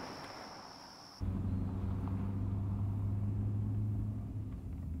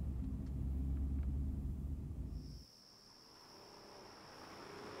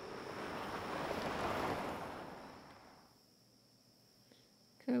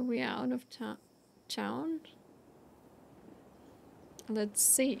 Okay, we are out of town. Let's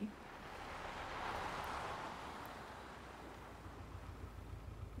see.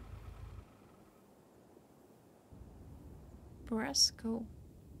 Brasco,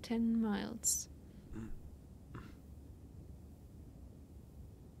 10 miles.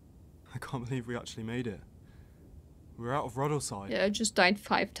 I can't believe we actually made it. We're out of Ruddleside. Yeah, I just died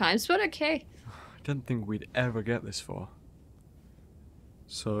 5 times, but okay. I didn't think we'd ever get this far.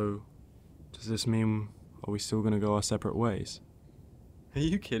 So, does this mean, are we still gonna go our separate ways? Are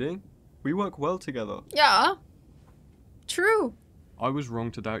you kidding? We work well together. Yeah. True. I was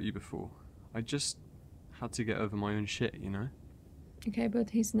wrong to doubt you before. I just had to get over my own shit, you know? Okay, but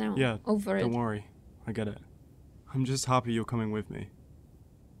he's now Don't over it. worry. I get it. I'm just happy you're coming with me.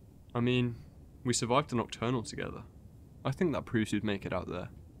 I mean, we survived the Nocturnal together. I think that proves you'd make it out there.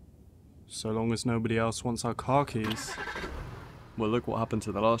 So long as nobody else wants our car keys. Well, look what happened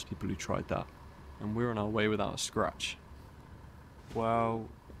to the last people who tried that. And we're on our way without a scratch. Well...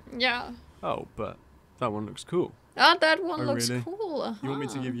 Yeah. Oh, but that one looks cool. Ah, that one Oh, looks really? cool. You want me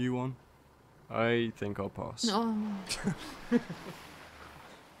to give you one? I think I'll pass. No.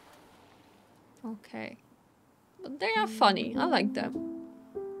 Okay. But they are funny. I like them.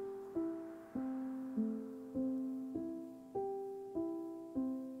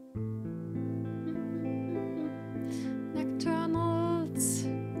 Nocturnals.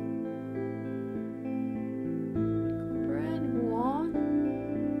 Brand warm.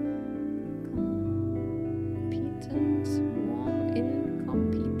 Competent. Warm.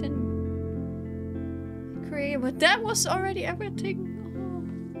 Incompetent. Great. But that was already everything.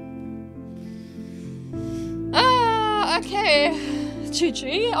 Okay,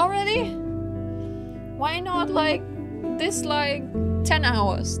 GG already? Why not like this like 10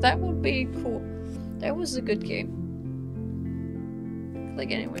 hours? That would be cool. That was a good game.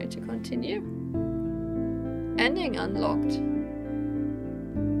 Click anywhere to continue. Ending unlocked.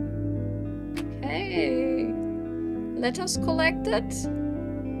 Okay. Let us collect it.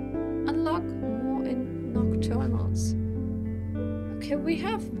 Unlock more in Nocturnals. Okay, we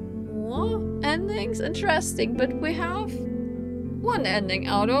have more endings. Interesting, but we have 1 ending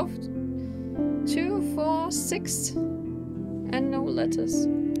out of 2, 4, 6 and no letters.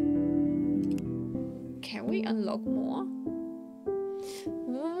 Can we unlock more?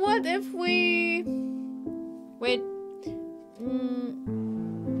 What if we... Wait.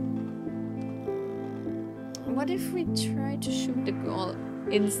 What if we try to shoot the girl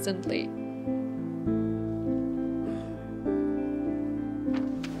instantly?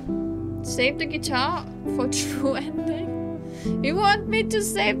 Save the guitar for true ending. You want me to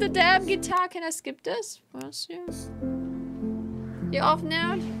save the damn guitar? Can I skip this? First, yes. You're off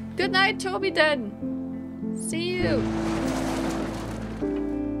now. Good night, Toby. Then. See you.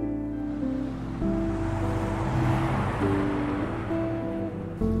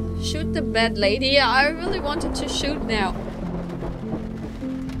 Shoot the bad lady. Yeah, I really wanted to shoot now.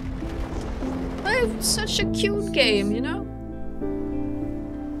 Oh, such a cute game, you know.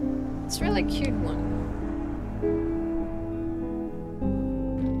 It's a really cute one.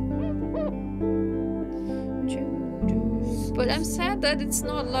 But I'm sad that it's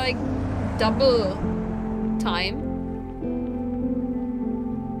not like double time.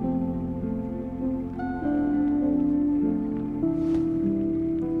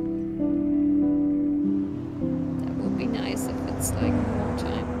 That would be nice if it's like more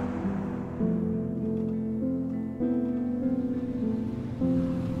time.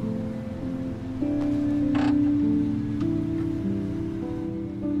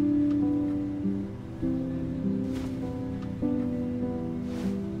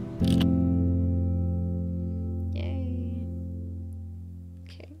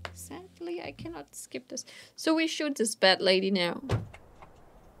 Sadly, I cannot skip this. So we shoot this bad lady now.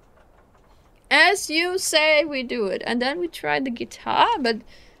 As you say, we do it. And then we tried the guitar, but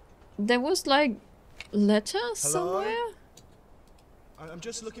there was like letters somewhere. I'm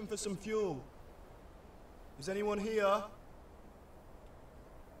just looking for some fuel. Is anyone here?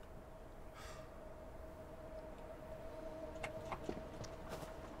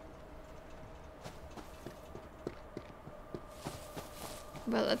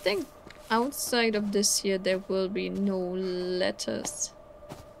 Well, I think outside of this here there will be no letters.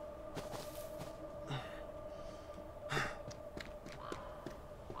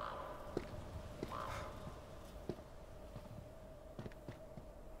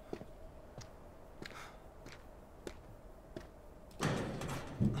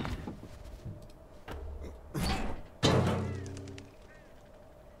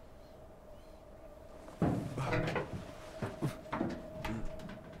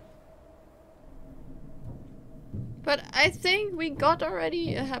 But I think we got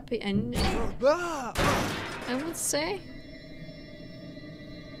already a happy ending, I would say.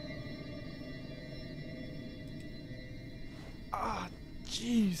 Ah,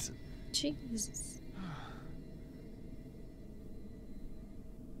 jeez. Jesus.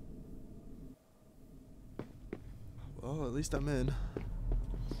 Well, at least I'm in.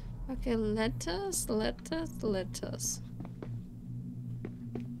 Okay, letters.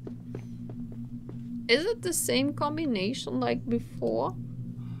 Is it the same combination like before?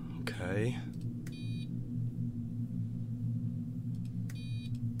 Okay.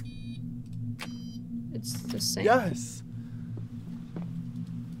 It's the same. Yes!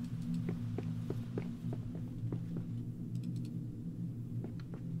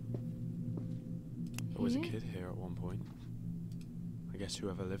 There was a kid here at one point. I guess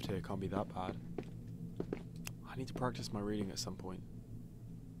whoever lived here can't be that bad. I need to practice my reading at some point.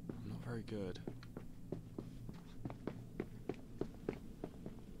 I'm not very good.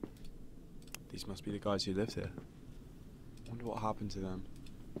 These must be the guys who lived here. Wonder what happened to them.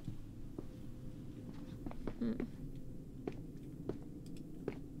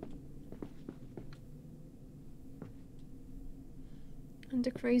 And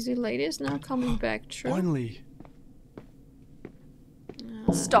the crazy lady is now coming back, true? Finally!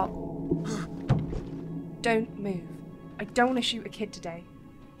 Stop. Don't move. I don't want to shoot a kid today.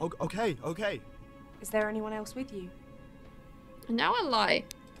 Okay, okay. Is there anyone else with you? And now I lie.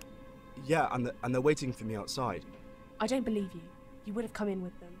 Yeah, and they're waiting for me outside. I don't believe you. You would have come in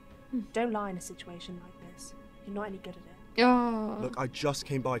with them. Don't lie in a situation like this. You're not any good at it. Oh. Look, I just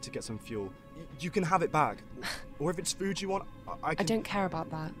came by to get some fuel. You can have it back. Or if it's food you want, I can... I don't care about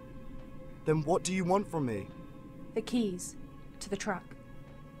that. Then what do you want from me? The keys to the truck.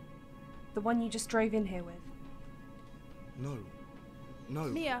 The one you just drove in here with. No. No.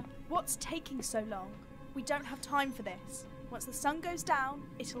 Mia, what's taking so long? We don't have time for this. Once the sun goes down,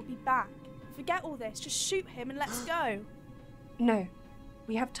 it'll be back. Forget all this, just shoot him and let's go. No.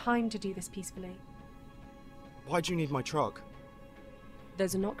 We have time to do this peacefully. Why do you need my truck?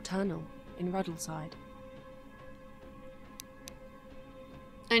 There's a Nocturnal in Ruddleside.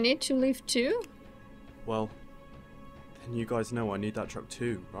 I need to leave too? Well, then you guys know I need that truck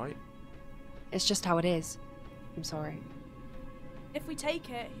too, right? It's just how it is. I'm sorry. If we take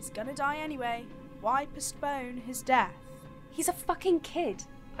it, he's gonna die anyway. Why postpone his death? He's a fucking kid.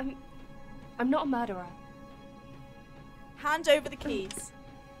 I'm not a murderer. Hand over the keys.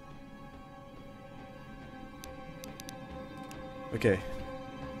 Okay.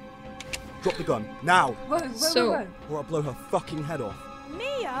 Drop the gun, now! So- Or I'll blow her fucking head off.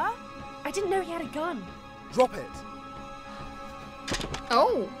 Mia! I didn't know he had a gun. Drop it!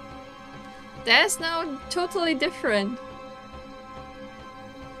 Oh. That's now totally different.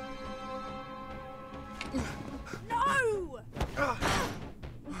 No!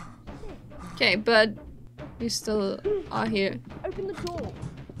 Okay, but you still are here. Open the door.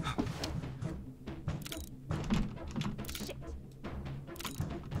 Shit.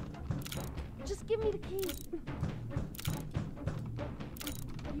 Just give me the key.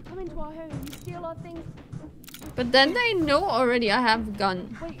 You come into our home, you steal our things. But then they know already I have a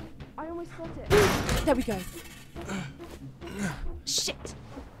gun. Wait, I almost got it. There we go. Shit.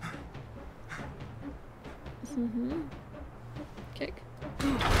 Kick.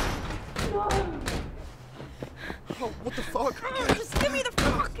 Oh, what the fuck? Just give me the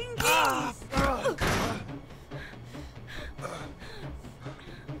fucking keys!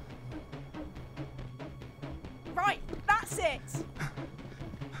 Right, that's it!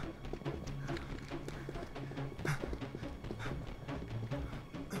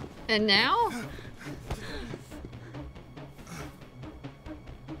 And now?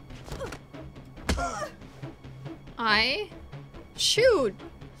 I shoot?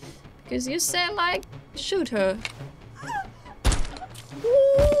 Because you said, like, shoot her. Ooh,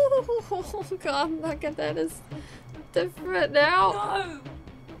 oh god, look at that. It's different now. No!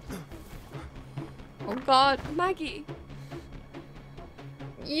 Oh god. Maggie!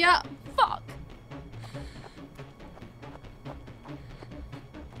 Yeah. Fuck!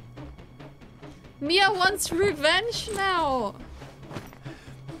 Mia wants revenge now.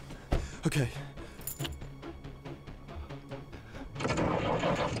 Okay.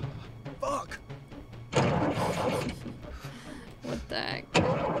 Fuck! What the heck?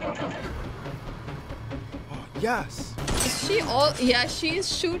 Oh, yes! Is she all? Yeah,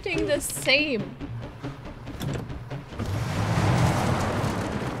 she's shooting the same.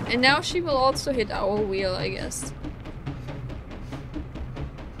 And now she will also hit our wheel, I guess.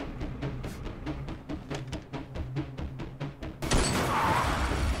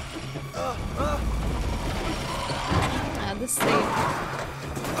 The same.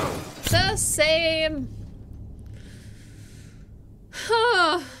 The same.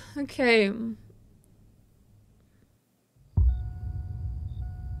 Okay.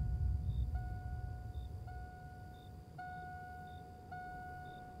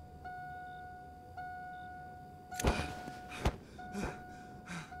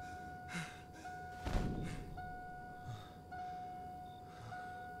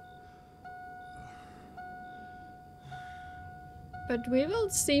 But we will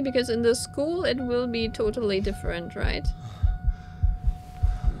see, because in the school it will be totally different, right?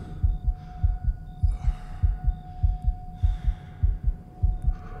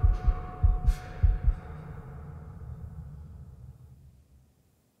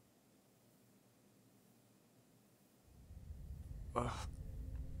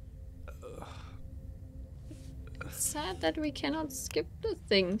 It's sad that we cannot skip the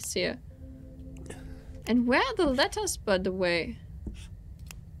things here. And where are the letters, by the way?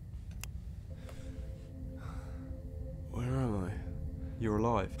 Where am I? You're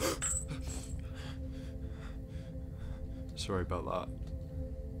alive. Sorry about that.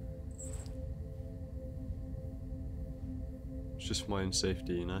 It's just for my own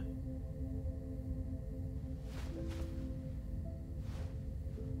safety, you know?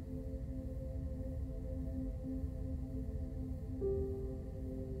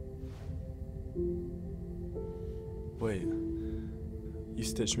 Wait. You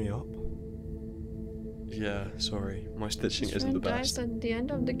stitched me up? Yeah, sorry. My stitching This isn't the friend dies best. at the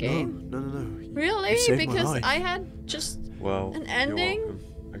end of the game. No. Really? You saved my Because life. I had just Well, an ending? you're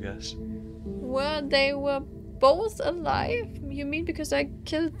welcome, I guess. where they were both alive. You mean because I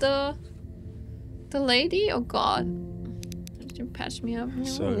killed the lady? Oh god. Did you patch me up? No.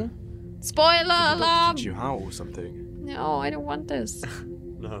 So, Spoiler did the doctor alarm! teach you how or something? No, I don't want this.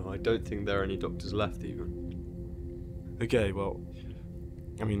 No, I don't think there are any doctors left even. Okay, well,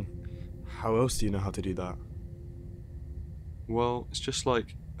 I mean, how else do you know how to do that? Well, it's just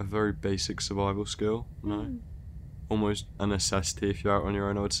like a very basic survival skill, you know? Almost a necessity if you're out on your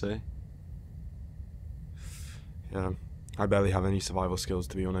own, I would say. Yeah, I barely have any survival skills,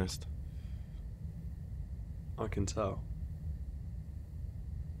 to be honest. I can tell.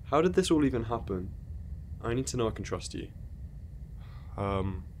 How did this all even happen? I need to know I can trust you.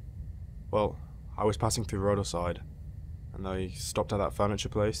 Well, I was passing through Ruddleside, and I stopped at that furniture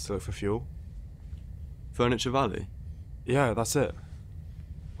place to look for fuel. Furniture Valley? Yeah, that's it.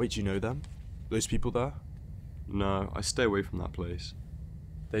 Wait, do you know them? Those people there? No, I stay away from that place.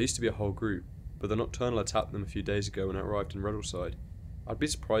 There used to be a whole group, but the Nocturnal attacked them a few days ago when it arrived in Ruddleside. I'd be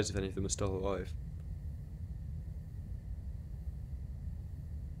surprised if any of them are still alive.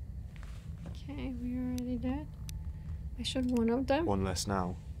 Okay, we're already dead. I shot one of them. One less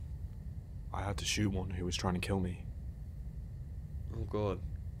now. I had to shoot one who was trying to kill me. Oh god.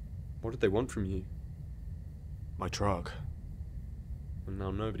 What did they want from you? My truck. And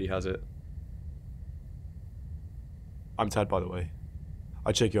now nobody has it. I'm Ted, by the way.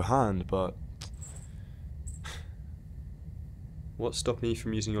 I'd shake your hand, but What's stopping you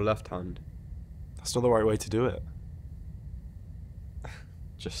from using your left hand? that's not the right way to do it.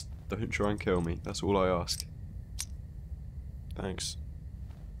 Just don't try and kill me, that's all I ask. Thanks.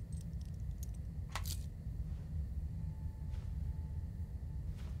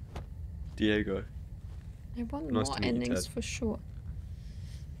 Diego. I want Nice more to meet you, endings Ted. for sure.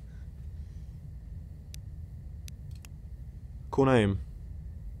 Cool name.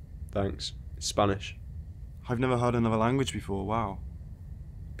 Thanks. It's Spanish. I've never heard another language before, wow.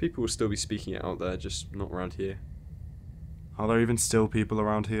 People will still be speaking it out there, just not around here. Are there even still people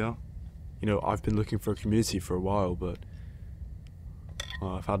around here? You know, I've been looking for a community for a while, but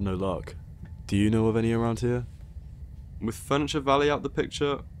well, I've had no luck. Do you know of any around here? With Furniture Valley out the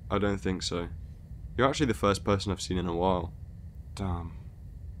picture, I don't think so. You're actually the first person I've seen in a while. Damn.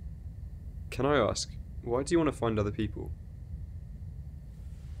 Can I ask, why do you want to find other people?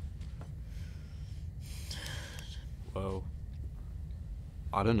 Well,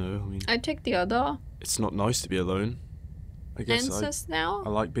 I don't know. I mean, I take the other it's not nice to be alone. I guess answers now. I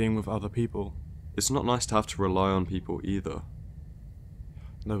like being with other people. It's not nice to have to rely on people either.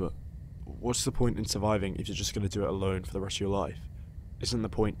 No, but what's the point in surviving if you're just going to do it alone for the rest of your life? Isn't the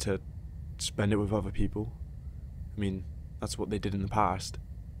point to spend it with other people? I mean, that's what they did in the past.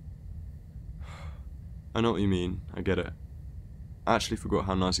 I know what you mean, I get it. I actually forgot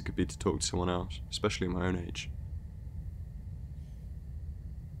how nice it could be to talk to someone else, especially my own age.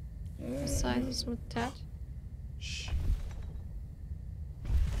 Besides with that. Shh.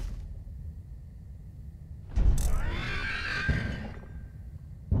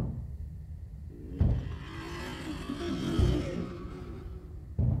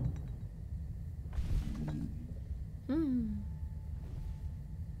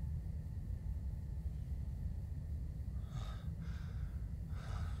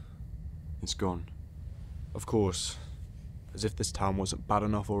 It's gone. Of course. As if this town wasn't bad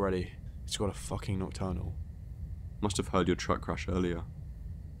enough already. It's got a fucking nocturnal. Must have heard your truck crash earlier.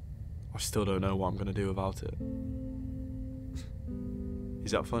 I still don't know what I'm gonna do without it.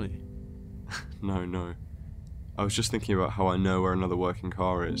 Is that funny? No. I was just thinking about how I know where another working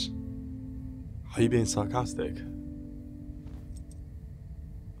car is. Are you being sarcastic?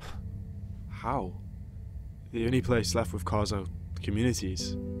 How? The only place left with cars are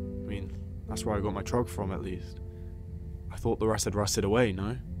communities. I mean, that's where I got my truck from, at least. I thought the rest had rusted away,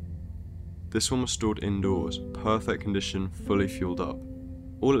 no? This one was stored indoors, perfect condition, fully fueled up.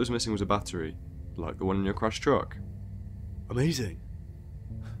 All it was missing was a battery, like the one in your crashed truck. Amazing.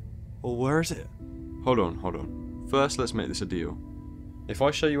 Well, where is it? Hold on. First, let's make this a deal. If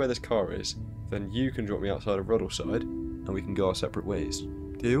I show you where this car is, then you can drop me outside of Ruddleside, and we can go our separate ways.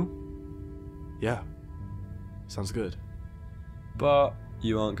 Deal? Yeah. Sounds good. But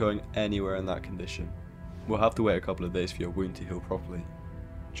you aren't going anywhere in that condition. We'll have to wait a couple of days for your wound to heal properly.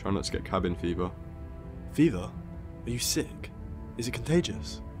 Try not to get cabin fever. Fever? Are you sick? Is it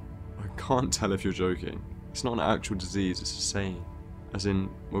contagious? I can't tell if you're joking. It's not an actual disease, it's a saying. As in,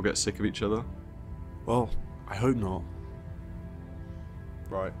 we'll get sick of each other. Well, I hope not.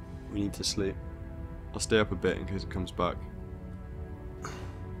 Right, we need to sleep. I'll stay up a bit in case it comes back.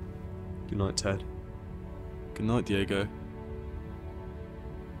 Good night, Ted. Good night, Diego.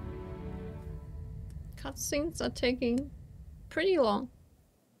 Cutscenes are taking pretty long.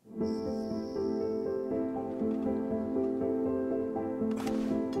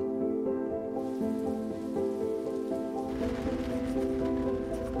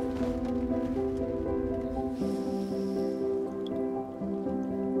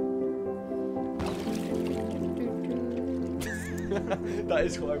 That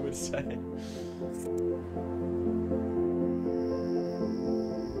is what I would say.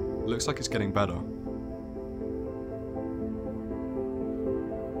 Looks like it's getting better.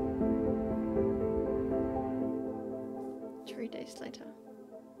 Later.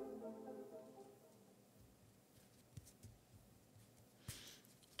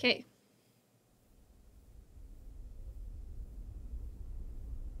 Okay.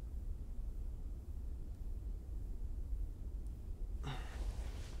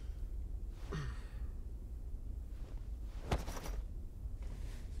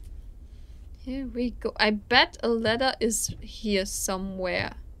 Here we go. I bet a ladder is here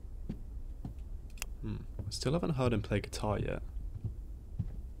somewhere. I still haven't heard him play guitar yet.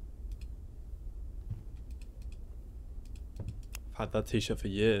 I've had that t-shirt for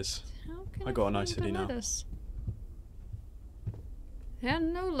years. How can I got a find nice the hoodie now. letters? There are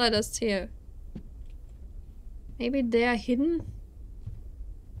no letters here. Maybe they are hidden.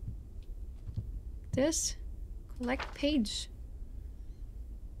 This collect page.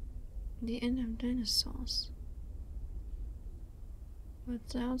 The end of dinosaurs.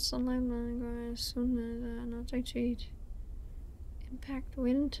 Without sunlight, soon as not retreat. Impact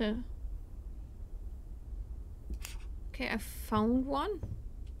winter. Okay, I found one.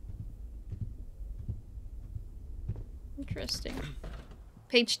 Interesting.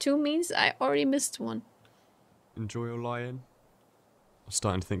 Page 2 means I already missed one. Enjoy your lie-in? I'm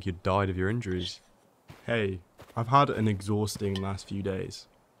starting to think you died of your injuries. Hey, I've had an exhausting last few days.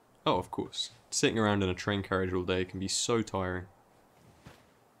 Oh, of course. Sitting around in a train carriage all day can be so tiring.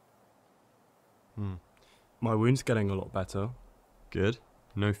 My wound's getting a lot better. Good.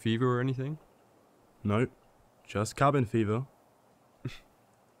 No fever or anything? Nope, just cabin fever.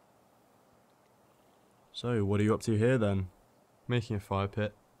 So, what are you up to here then? Making a fire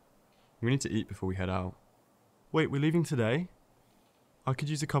pit. We need to eat before we head out. Wait, we're leaving today? I could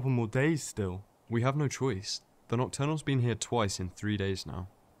use a couple more days still. We have no choice. The Nocturnals been here twice in 3 days now.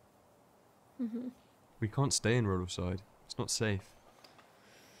 We can't stay in Ruddleside. It's not safe.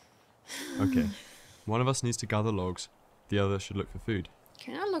 Okay. One of us needs to gather logs. The other should look for food.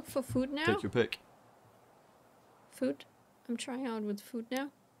 Can I look for food now? Take your pick. Food? I'm trying out with food now.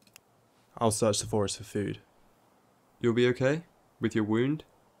 I'll search the forest for food. You'll be okay? With your wound?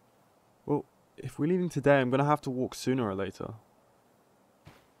 Well, if we're leaving today, I'm gonna have to walk sooner or later.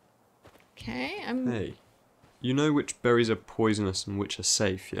 Okay, Hey, you know which berries are poisonous and which are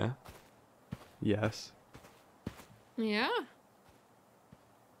safe, yeah? Yes. Yeah.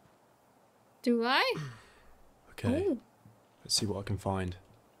 Do I? Okay. Oh, Let's see what I can find.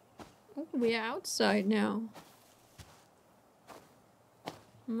 oh, we're outside now.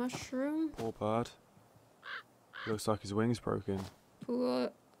 Mushroom. Poor bird. Looks like his wing's broken. Poor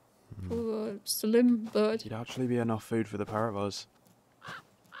slim bird. He'd actually be enough food for the pair of us.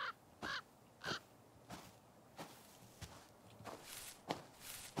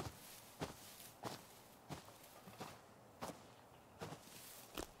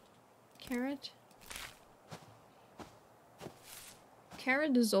 Carrot.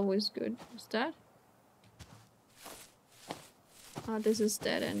 Carrot is always good. Is that? Oh, this is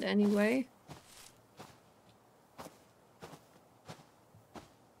dead end anyway.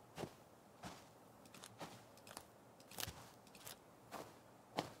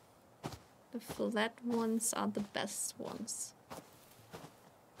 The flat ones are the best ones.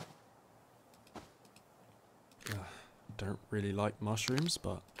 Don't really like mushrooms,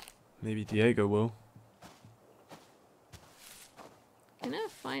 but maybe Diego will. Can I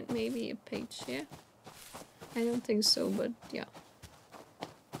find maybe a page here? I don't think so, but yeah.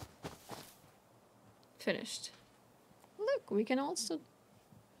 Finished. Look, we can also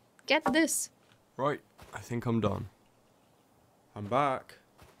get this. Right, I think I'm done. I'm back.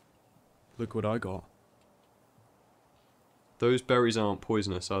 Look what I got. Those berries aren't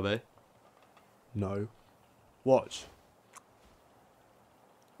poisonous, are they? No. Watch.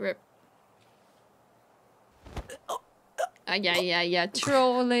 Rip. Yeah,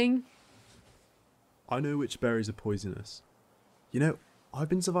 trolling. I know which berries are poisonous. You know, I've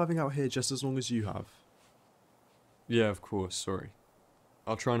been surviving out here just as long as you have. Yeah, of course, sorry.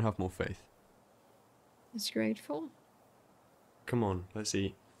 I'll try and have more faith. It's grateful. Come on, let's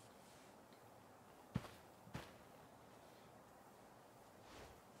eat.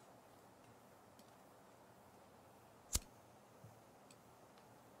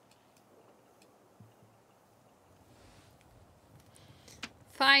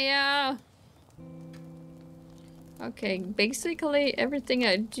 Fire! Okay, basically everything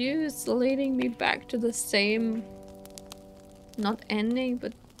I do is leading me back to the same... not ending,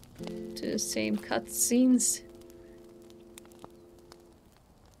 but to the same cutscenes.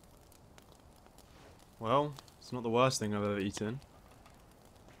 Well, it's not the worst thing I've ever eaten.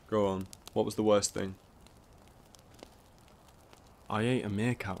 Go on, what was the worst thing? I ate a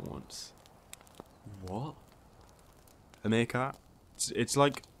meerkat once. What? A meerkat? It's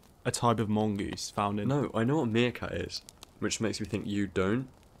like a type of mongoose found in... No, I know what meerkat is, which makes me think you don't.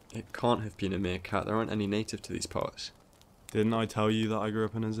 It can't have been a meerkat, there aren't any native to these parts. Didn't I tell you that I grew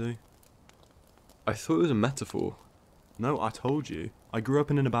up in a zoo? I thought it was a metaphor. No, I told you. I grew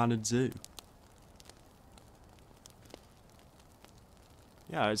up in an abandoned zoo.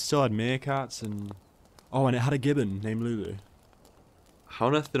 Yeah, it still had meerkats and... Oh, and it had a gibbon named Lulu. How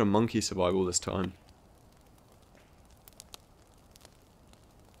on earth did a monkey survive all this time?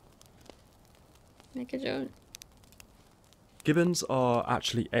 Make a joke. Gibbons are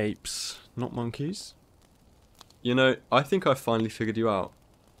actually apes, not monkeys. You know, I think I finally figured you out.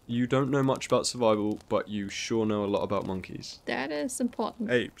 You don't know much about survival, but you sure know a lot about monkeys. That is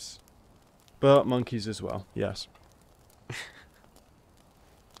important. Apes. But monkeys as well, yes.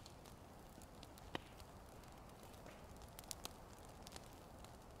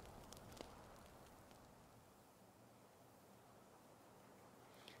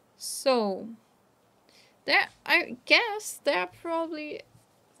 So, I guess there are probably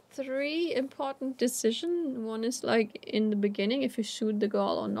 3 important decisions. One is like in the beginning if you shoot the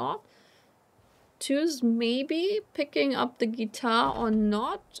girl or not. 2 is maybe picking up the guitar or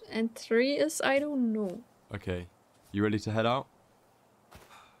not. And 3 is I don't know. Okay, you ready to head out?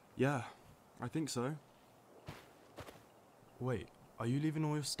 Yeah, I think so. Wait, are you leaving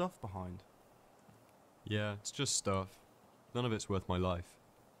all your stuff behind? Yeah, it's just stuff. None of it's worth my life.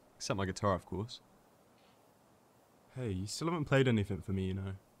 Except my guitar, of course. Hey, you still haven't played anything for me, you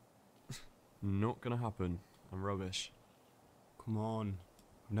know. Not gonna happen. I'm rubbish. Come on.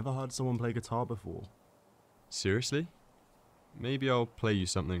 I've never heard someone play guitar before. Seriously? Maybe I'll play you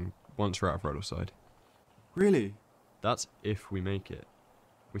something once we're out of Ruddleside. Really? That's if we make it.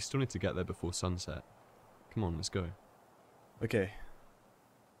 We still need to get there before sunset. Come on, let's go. Okay.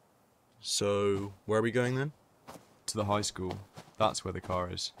 So, where are we going then? To the high school. That's where the car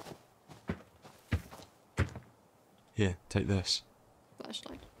is. Here, take this.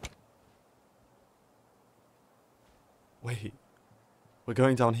 Flashlight. Wait. We're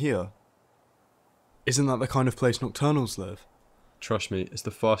going down here? Isn't that the kind of place Nocturnals live? Trust me, it's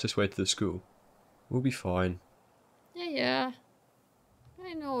the fastest way to the school. We'll be fine. Yeah.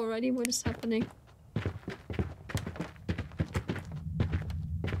 I know already what is happening. I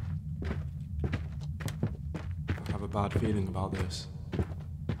have a bad feeling about this.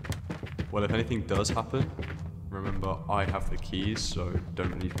 Well, if anything does happen, remember I have the keys, so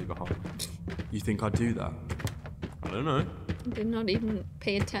don't leave me behind. You think I'd do that? I don't know. Did not even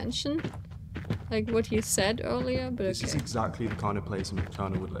pay attention. Like what you said earlier, but This is okay. exactly the kind of place a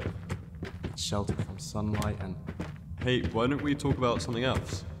Nocturnal would live. It's sheltered from sunlight and... Hey, why don't we talk about something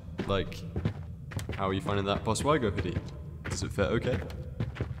else? Like, how are you finding that post-apocalyptic hoodie? Does it fit okay?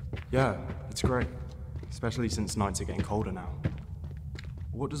 Yeah, it's great. Especially since nights are getting colder now.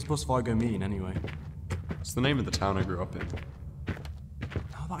 What does post-apocalyptic mean, anyway? It's the name of the town I grew up in.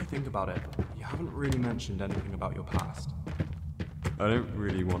 Now that I think about it, you haven't really mentioned anything about your past. I don't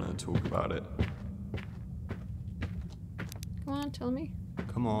really want to talk about it. Come on, tell me.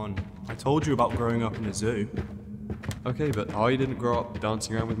 Come on, I told you about growing up in a zoo. Okay, but I didn't grow up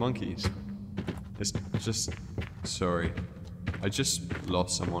dancing around with monkeys. It's just... Sorry. I just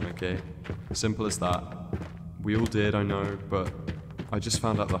lost someone, okay? Simple as that. We all did, I know, but I just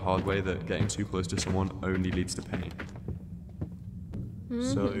found out the hard way that getting too close to someone only leads to pain.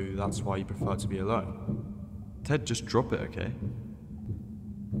 So that's why you prefer to be alone. Ted, just drop it, okay?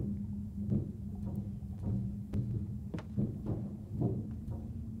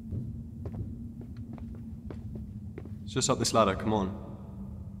 It's just up this ladder, come on.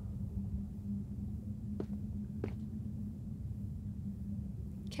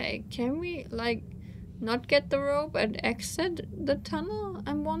 Okay, can we, like, not get the rope and exit the tunnel?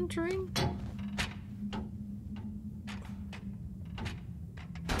 I'm wondering.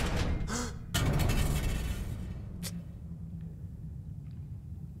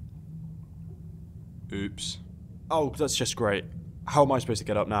 Oops. Oh, that's just great. How am I supposed to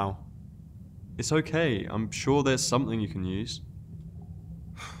get up now? It's okay, I'm sure there's something you can use.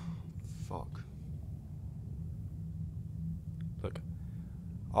 Fuck. Look,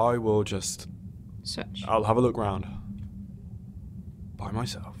 I will just... Search. I'll have a look round. By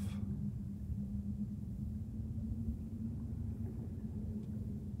myself.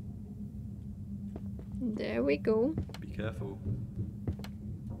 There we go. Be careful.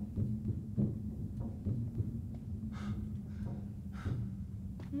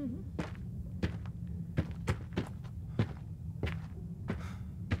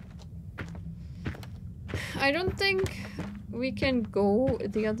 I don't think we can go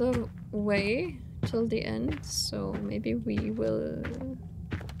the other way till the end, so maybe we will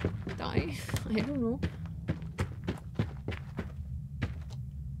die. I don't know.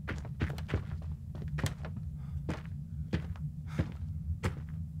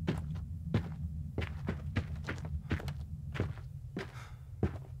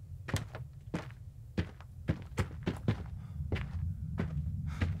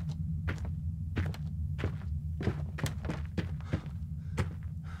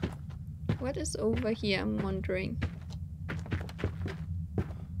 What is over here, I'm wondering.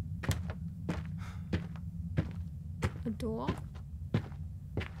 A door?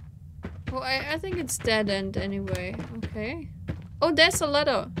 Oh, I think it's dead end anyway. Okay. Oh, there's a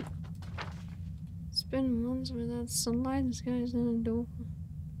ladder. It's been months without sunlight. This guy is in a door.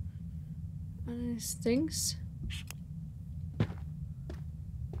 And it stinks.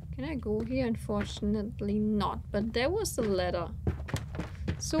 Can I go here? Unfortunately not. But there was a ladder.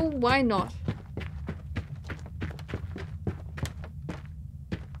 So why not?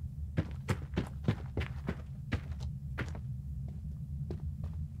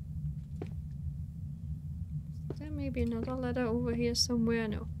 There may be another ladder over here somewhere.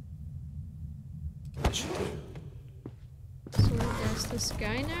 No. It should do. So there's this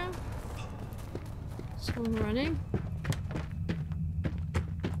guy now. So I'm running.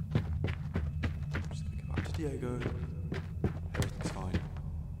 Just think about Diego. Everything's fine.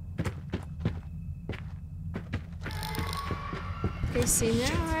 Okay, see,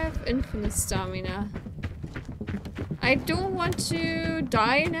 now I have infinite stamina. I don't want to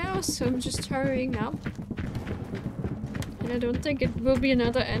die now, so I'm just hurrying up. And I don't think it will be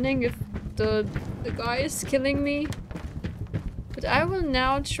another ending if the guy is killing me. But I will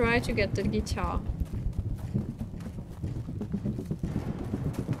now try to get the guitar.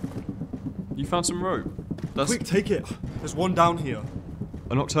 You found some rope. That's Quick, take it. There's one down here.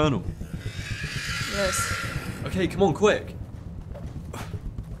 a nocturnal. Yes. Okay, come on, quick.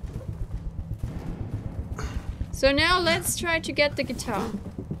 So now let's try to get the guitar.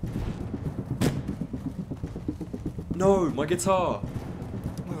 No, my guitar.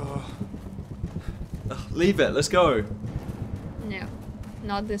 Leave it, let's go. No,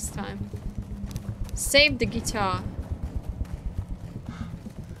 not this time. Save the guitar.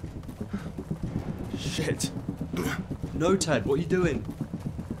 Shit. No, Ted, what are you doing?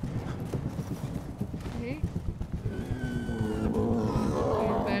 Okay.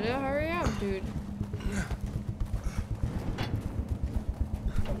 You better hurry up, dude.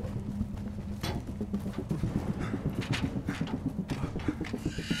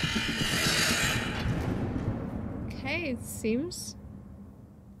 Okay, it seems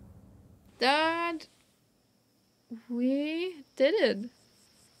that we did it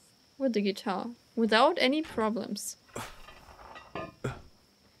with the guitar without any problems.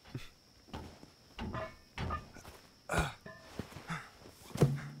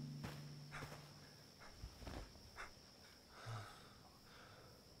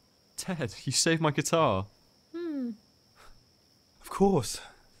 Ted, you saved my guitar. Of course.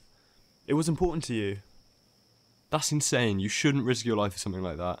 It was important to you. That's insane. You shouldn't risk your life for something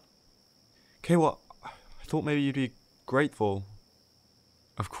like that. Okay, well, I thought maybe you'd be grateful.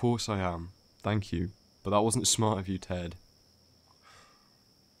 Of course I am. Thank you. But that wasn't smart of you, Ted.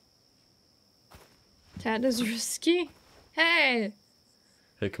 That is risky. Hey,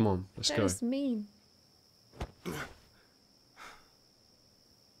 Hey, come on, let's that go. is mean.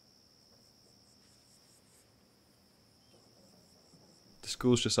 The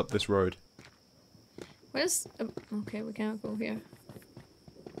school's just up this road. Where's... okay, we cannot go here.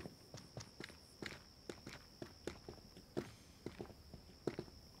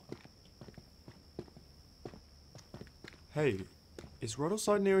 Hey, is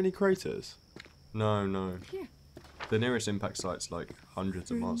Ruddleside near any craters? No, no. Here. The nearest impact site's like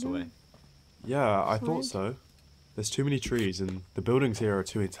hundreds of miles away. Yeah, I thought Side. so. There's too many trees and the buildings here are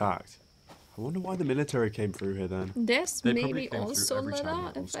too intact. I wonder why the military came through here then. There's They probably maybe came through also every time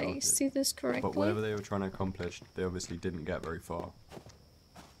leather, that all if I started. see this correctly. But whatever they were trying to accomplish, they obviously didn't get very far.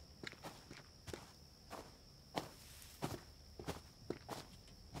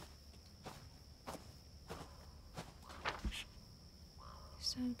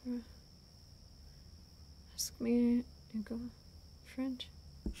 Sandra, ask me to go French.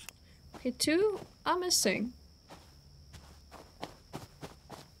 Okay, 2 are missing.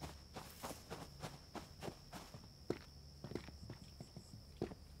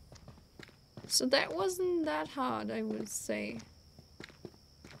 So that wasn't that hard, I would say.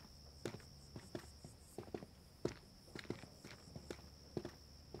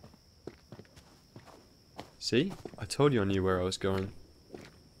 See? I told you I knew where I was going.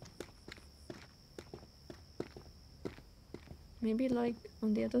 Maybe like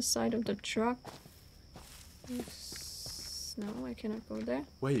on the other side of the truck. No, I cannot go there.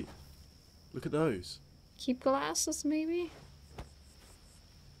 Wait, look at those. Keep glasses, maybe?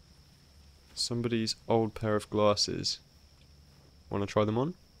 Somebody's old pair of glasses. Want to try them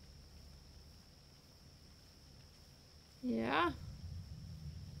on? Yeah.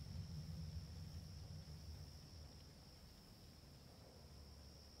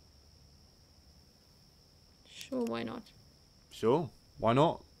 Sure, why not? Sure, why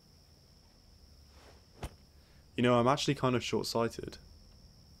not? You know, I'm actually kind of short-sighted.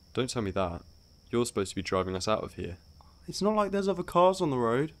 Don't tell me that. You're supposed to be driving us out of here. It's not like there's other cars on the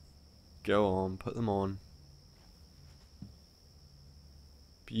road. Go on, put them on.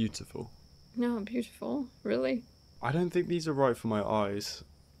 Beautiful. No, beautiful. Really? I don't think these are right for my eyes.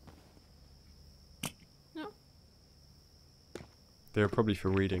 No. They're probably for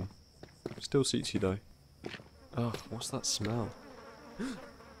reading. Still suits you though. Ugh, what's that smell?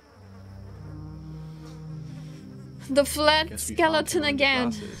 The flat Guess we found skeleton him under again.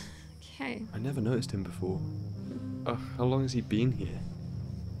 glasses. Okay. I never noticed him before. Ugh, how long has he been here?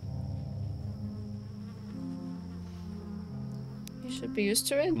 You should be used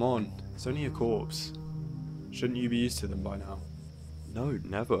to it. Come on, it's only a corpse. Shouldn't you be used to them by now? No,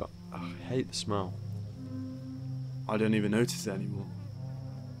 never. Ugh, I hate the smell. I don't even notice it anymore.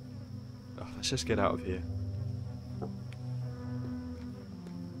 Ugh, let's just get out of here.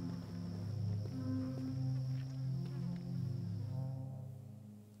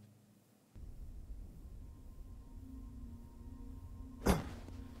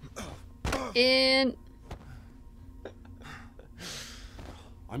 in.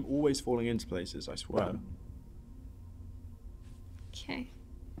 I'm always falling into places, I swear. Okay.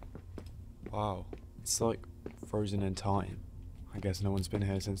 Wow, it's like frozen in time. I guess no one's been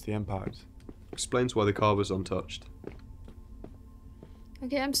here since the impact. Explains why the car was untouched.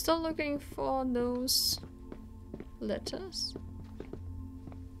 Okay, I'm still looking for those letters.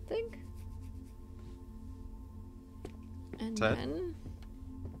 I think. And Ted? then.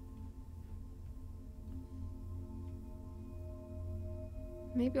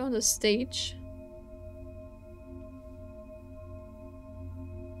 Maybe on the stage.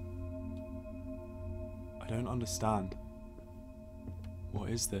 I don't understand. What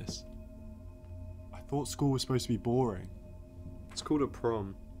is this? I thought school was supposed to be boring. It's called a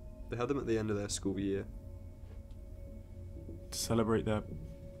prom. They had them at the end of their school year. To celebrate their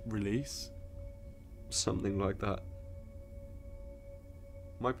release? Something like that.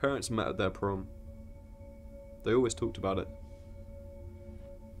 My parents met at their prom. They always talked about it.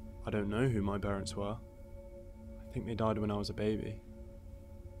 I don't know who my parents were. I think they died when I was a baby.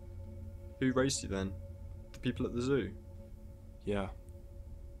 Who raised you then? The people at the zoo? Yeah.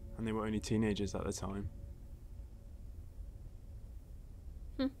 And they were only teenagers at the time.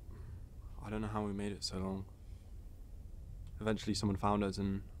 I don't know how we made it so long. Eventually someone found us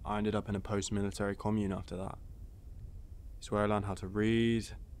and I ended up in a post-military commune after that. It's where I learned how to read,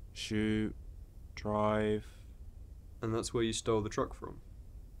 shoot, drive. And that's where you stole the truck from?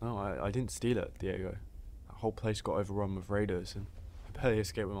 No, I didn't steal it, Diego. That whole place got overrun with raiders and I barely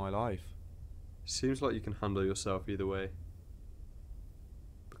escaped with my life. Seems like you can handle yourself either way.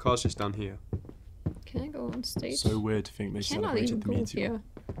 The car's just down here. Can I go on stage? So weird to think they Cannot even celebrated the go meteor. here.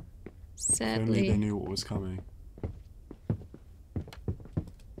 If only they Sadly. knew what was coming.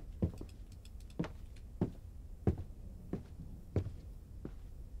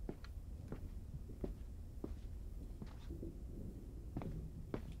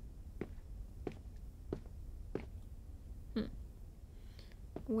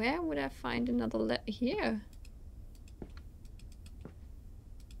 Where would I find another letter? Here.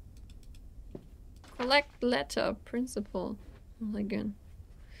 Collect letter, principal. Oh, again.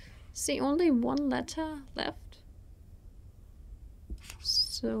 See, only one letter left.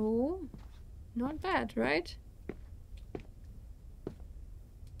 So, not bad, right?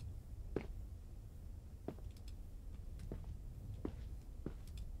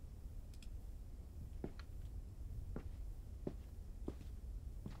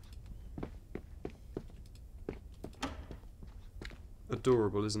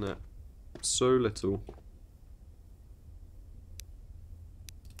 Adorable, isn't it? So little.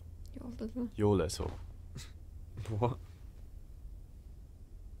 Your little. You're little. What?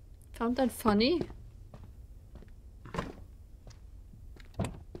 Found that funny?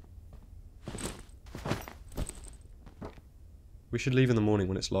 We should leave in the morning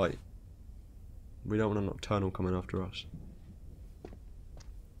when it's light. We don't want a nocturnal coming after us.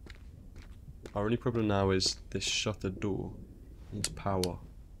 Our only problem now is this shuttered door needs power.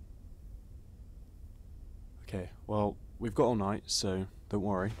 Okay, well, we've got all night, so don't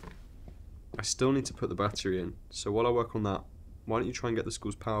worry. I still need to put the battery in, so while I work on that, why don't you try and get the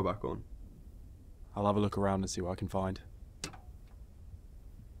school's power back on? I'll have a look around and see what I can find.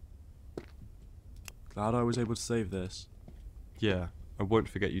 Glad I was able to save this. Yeah, I won't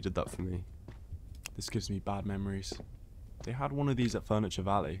forget you did that for me. This gives me bad memories. They had one of these at Furniture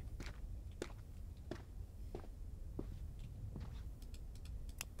Valley.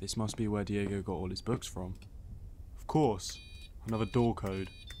 This must be where Diego got all his books from. Of course, another door code.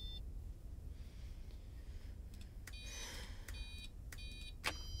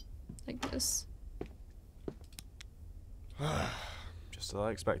 Like this. Just as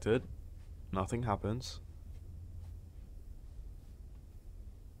I expected. Nothing happens.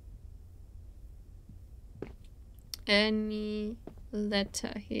 Any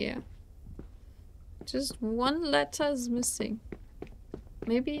letter here? Just one letter is missing.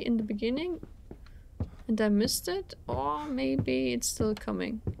 Maybe in the beginning and I missed it, or maybe it's still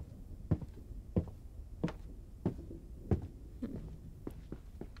coming.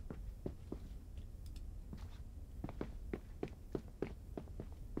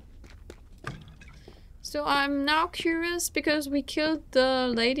 So I'm now curious because we killed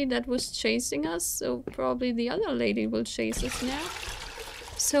the lady that was chasing us, so probably the other lady will chase us now.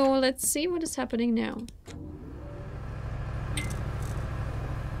 So let's see what is happening now.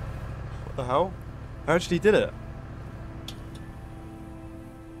 What the hell? I actually did it.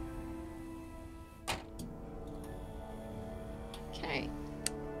 Okay.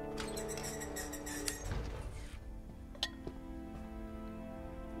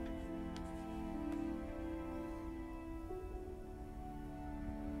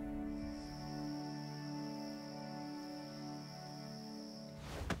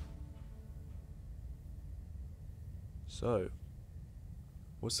 So,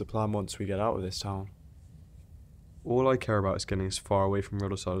 what's the plan once we get out of this town? All I care about is getting as far away from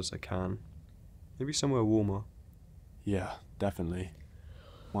Ruddleside as I can. Maybe somewhere warmer. Yeah, definitely.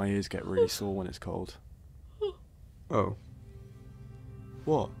 My ears get really sore when it's cold. Oh,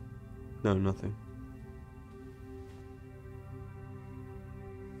 What? no, nothing.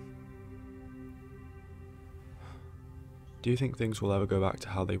 Do you think things will ever go back to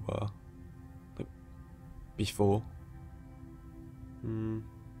how they were? Like, before?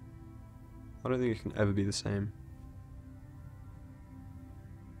 I don't think it can ever be the same.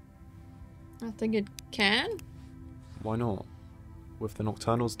 I think it can. Why not? With the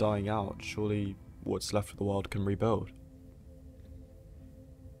Nocturnals dying out, surely what's left of the world can rebuild.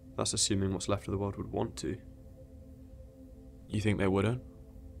 That's assuming what's left of the world would want to. You think they wouldn't?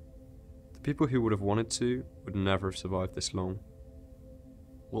 The people who would have wanted to would never have survived this long.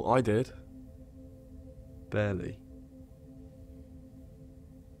 Well, I did. Barely.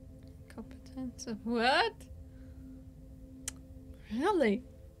 Competence of what? Really?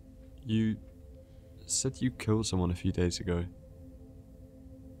 You said you killed someone a few days ago.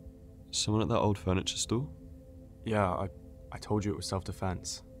 Someone at that old furniture store? Yeah, I told you it was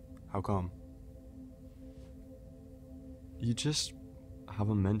self-defense. How come? You just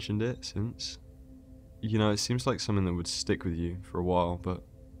haven't mentioned it since. You know, it seems like something that would stick with you for a while, but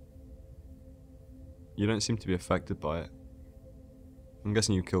you don't seem to be affected by it. I'm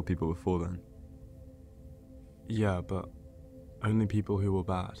guessing you killed people before then. Yeah, but only people who were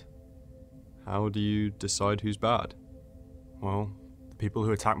bad. How do you decide who's bad? Well, the people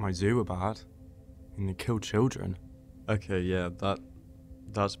who attacked my zoo were bad. And they killed children. Okay, yeah,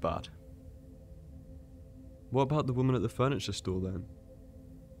 that's bad. What about the woman at the furniture store then?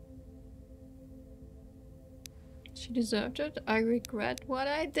 She deserved it. I regret what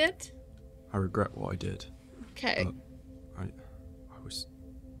I did. I regret what I did. Okay. I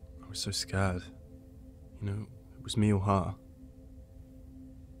was so scared. You know, it was me or her.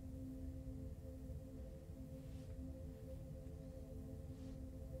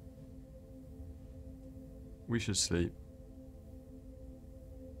 We should sleep.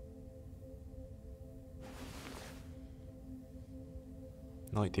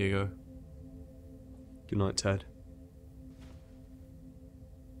 Night, Diego. Good night, Ted.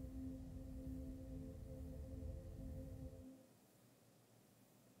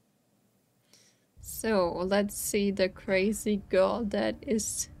 So let's see the crazy girl that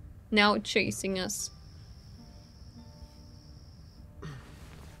is now chasing us.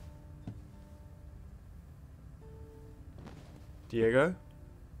 Diego?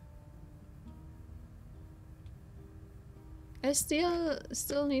 I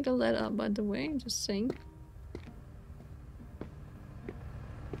still need a letter, by the way, just saying.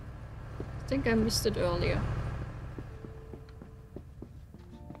 I think I missed it earlier.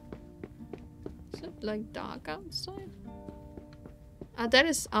 Is it like dark outside? Ah, that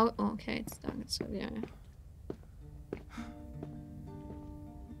is out. Oh, okay, it's dark outside. Yeah.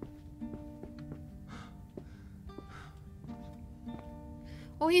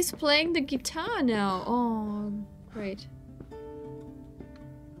 Oh, he's playing the guitar now. Oh, great.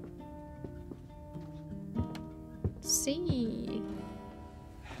 See.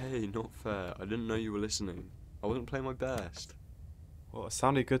 Hey, not fair. I didn't know you were listening. I wasn't playing my best. Well, it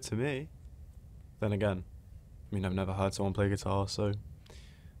sounded good to me. Then again, I mean, I've never heard someone play guitar, so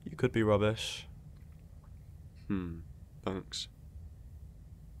you could be rubbish. Thanks.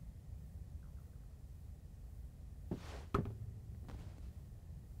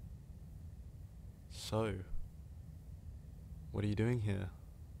 So, what are you doing here?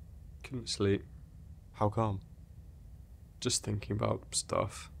 Couldn't sleep. How come? Just thinking about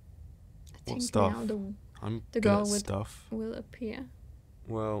stuff. I What think stuff? now I'm the good girl at with- stuff. will appear.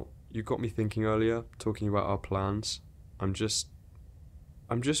 Well, you got me thinking earlier, talking about our plans. I'm just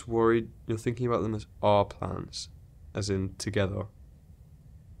worried you're thinking about them as our plans, as in together.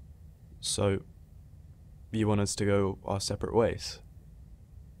 So, you want us to go our separate ways?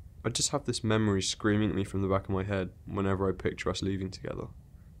 I just have this memory screaming at me from the back of my head whenever I picture us leaving together.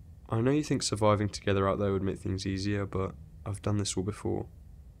 I know you think surviving together out there would make things easier, but I've done this all before.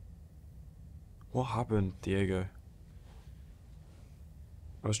 What happened, Diego?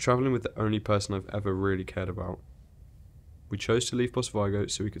 I was travelling with the only person I've ever really cared about. We chose to leave post-Vigo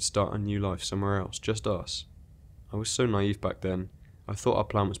so we could start a new life somewhere else, just us. I was so naive back then, I thought our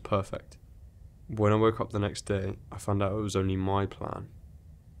plan was perfect. When I woke up the next day, I found out it was only my plan.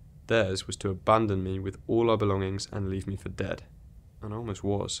 Theirs was to abandon me with all our belongings and leave me for dead. And I almost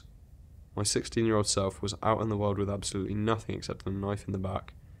was. My 16-year-old self was out in the world with absolutely nothing except a knife in the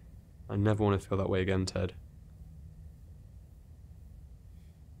back. I never want to feel that way again, Ted.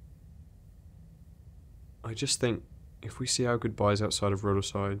 I just think if we see our goodbyes outside of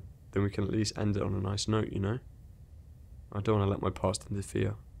Ruddleside, then we can at least end it on a nice note, you know? I don't want to let my past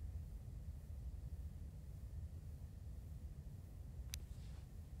interfere.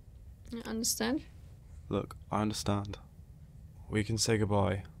 I understand. Look, I understand. We can say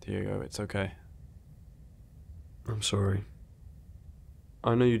goodbye, Diego, it's okay. I'm sorry.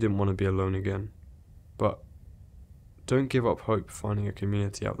 I know you didn't want to be alone again, but don't give up hope finding a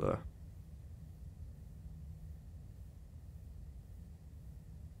community out there.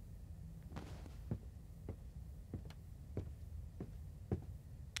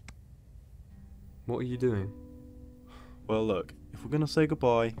 What are you doing? Well, look, if we're gonna say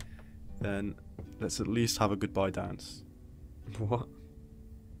goodbye, then let's at least have a goodbye dance. What?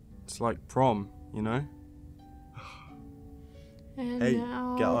 It's like prom, you know? And Hey,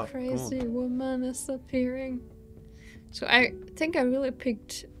 now get up, come crazy on. woman is appearing. So I think I really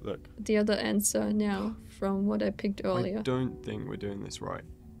picked Look, the other answer now from what I picked earlier. I don't think we're doing this right.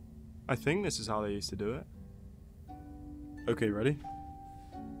 I think this is how they used to do it. okay, ready?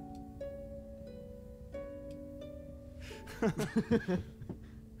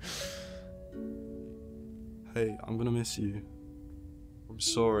 Hey, I'm gonna miss you. I'm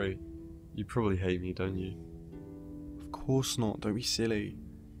sorry. You probably hate me, don't you? Of course not, don't be silly.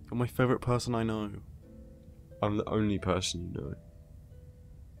 You're my favourite person I know. I'm the only person you know.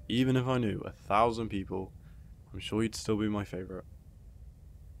 Even if I knew 1,000 people, I'm sure you'd still be my favourite.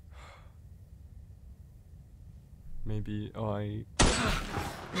 Maybe I...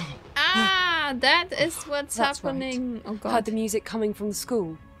 Ah, that is what's That's right. happening. Oh Heard god. the music coming from the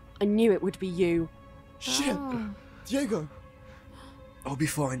school. I knew it would be you. Shit! Ah. Diego! I'll be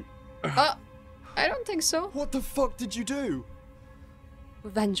fine. Oh, I don't think so. What the fuck did you do?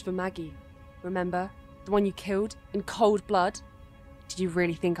 Revenge for Maggie. Remember? The one you killed in cold blood? Did you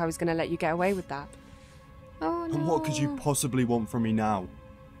really think I was going to let you get away with that? Oh no. And what could you possibly want from me now?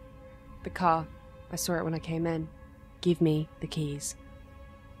 The car. I saw it when I came in. Give me the keys.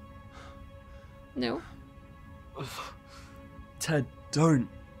 No. Ted, don't.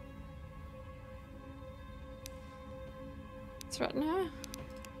 Threaten her?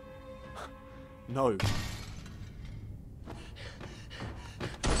 No.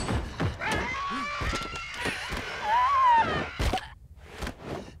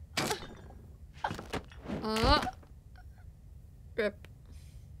 Rip.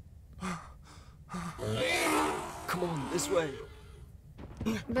 Come on, this way.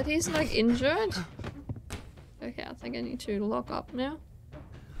 But he's like injured. Okay, I think I need to lock up now.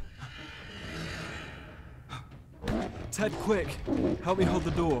 Ted, quick. Help me hold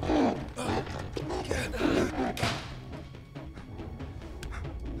the door.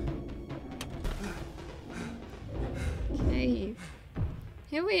 Okay.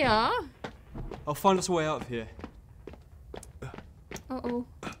 Here we are. I'll find us a way out of here. Uh-oh.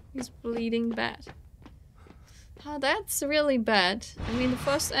 He's bleeding bad. Oh, that's really bad. I mean, the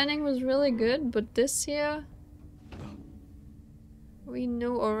first ending was really good, but this here... We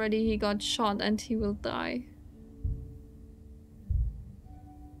know already he got shot and he will die.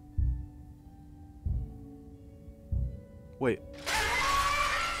 Wait.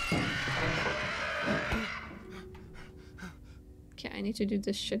 Okay, I need to do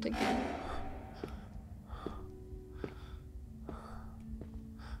this shit again.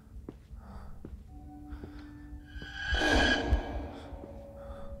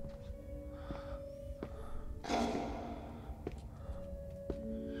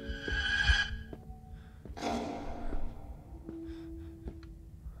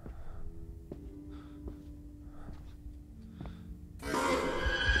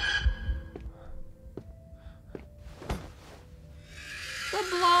 The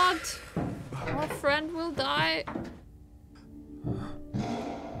blood! Our friend will die.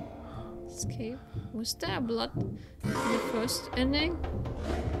 Escape. Was there blood in the first ending?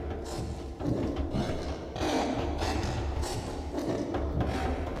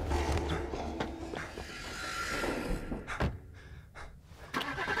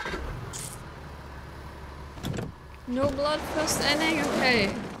 No blood first ending?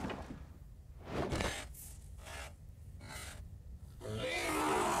 Okay.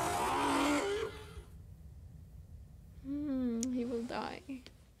 He will die.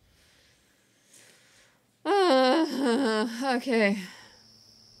 Okay.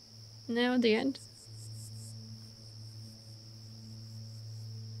 Now the end.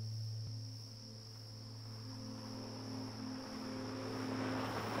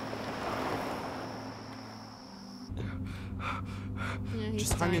 Yeah, he's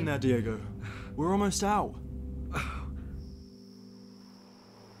Just hang in dying. there, Diego. We're almost out.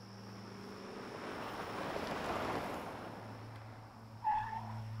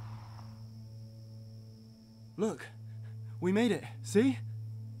 Look, we made it. See?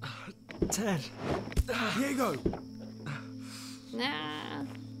 Ted. Here you go. Nah.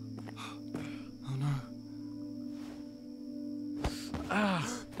 Oh no.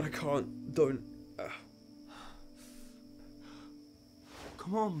 I can't. Don't.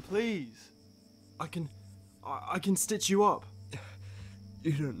 Come on, please. I can stitch you up.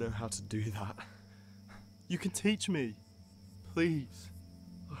 You don't know how to do that. You can teach me. Please.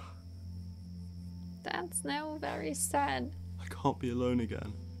 That's now very sad. I can't be alone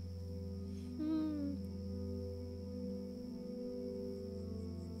again.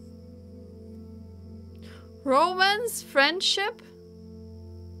 Romance? Friendship?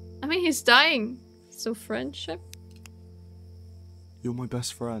 I mean, he's dying. So friendship? You're my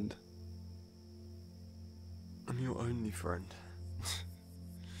best friend. I'm your only friend.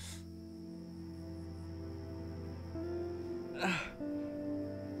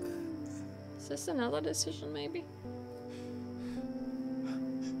 Is this another decision, maybe?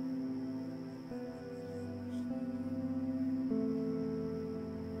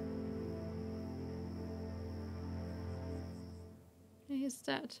 He's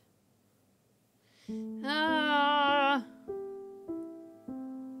dead. Ah.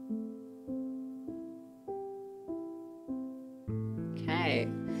 Okay,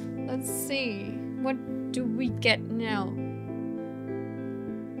 let's see. What do we get now?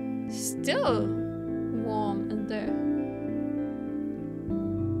 Still warm in there.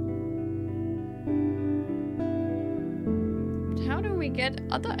 But how do we get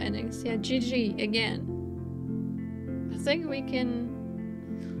other endings? Yeah, GG again. I think we can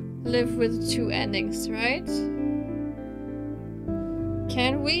live with 2 endings, right?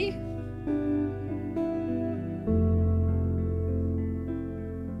 Can we?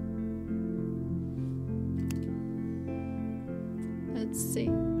 Let's see.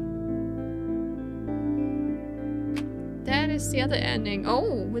 That is the other ending.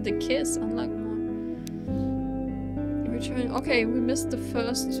 Oh, with a kiss, unlock more. Return. Okay, we missed the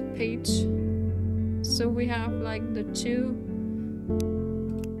first page. So we have like the 2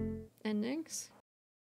 endings.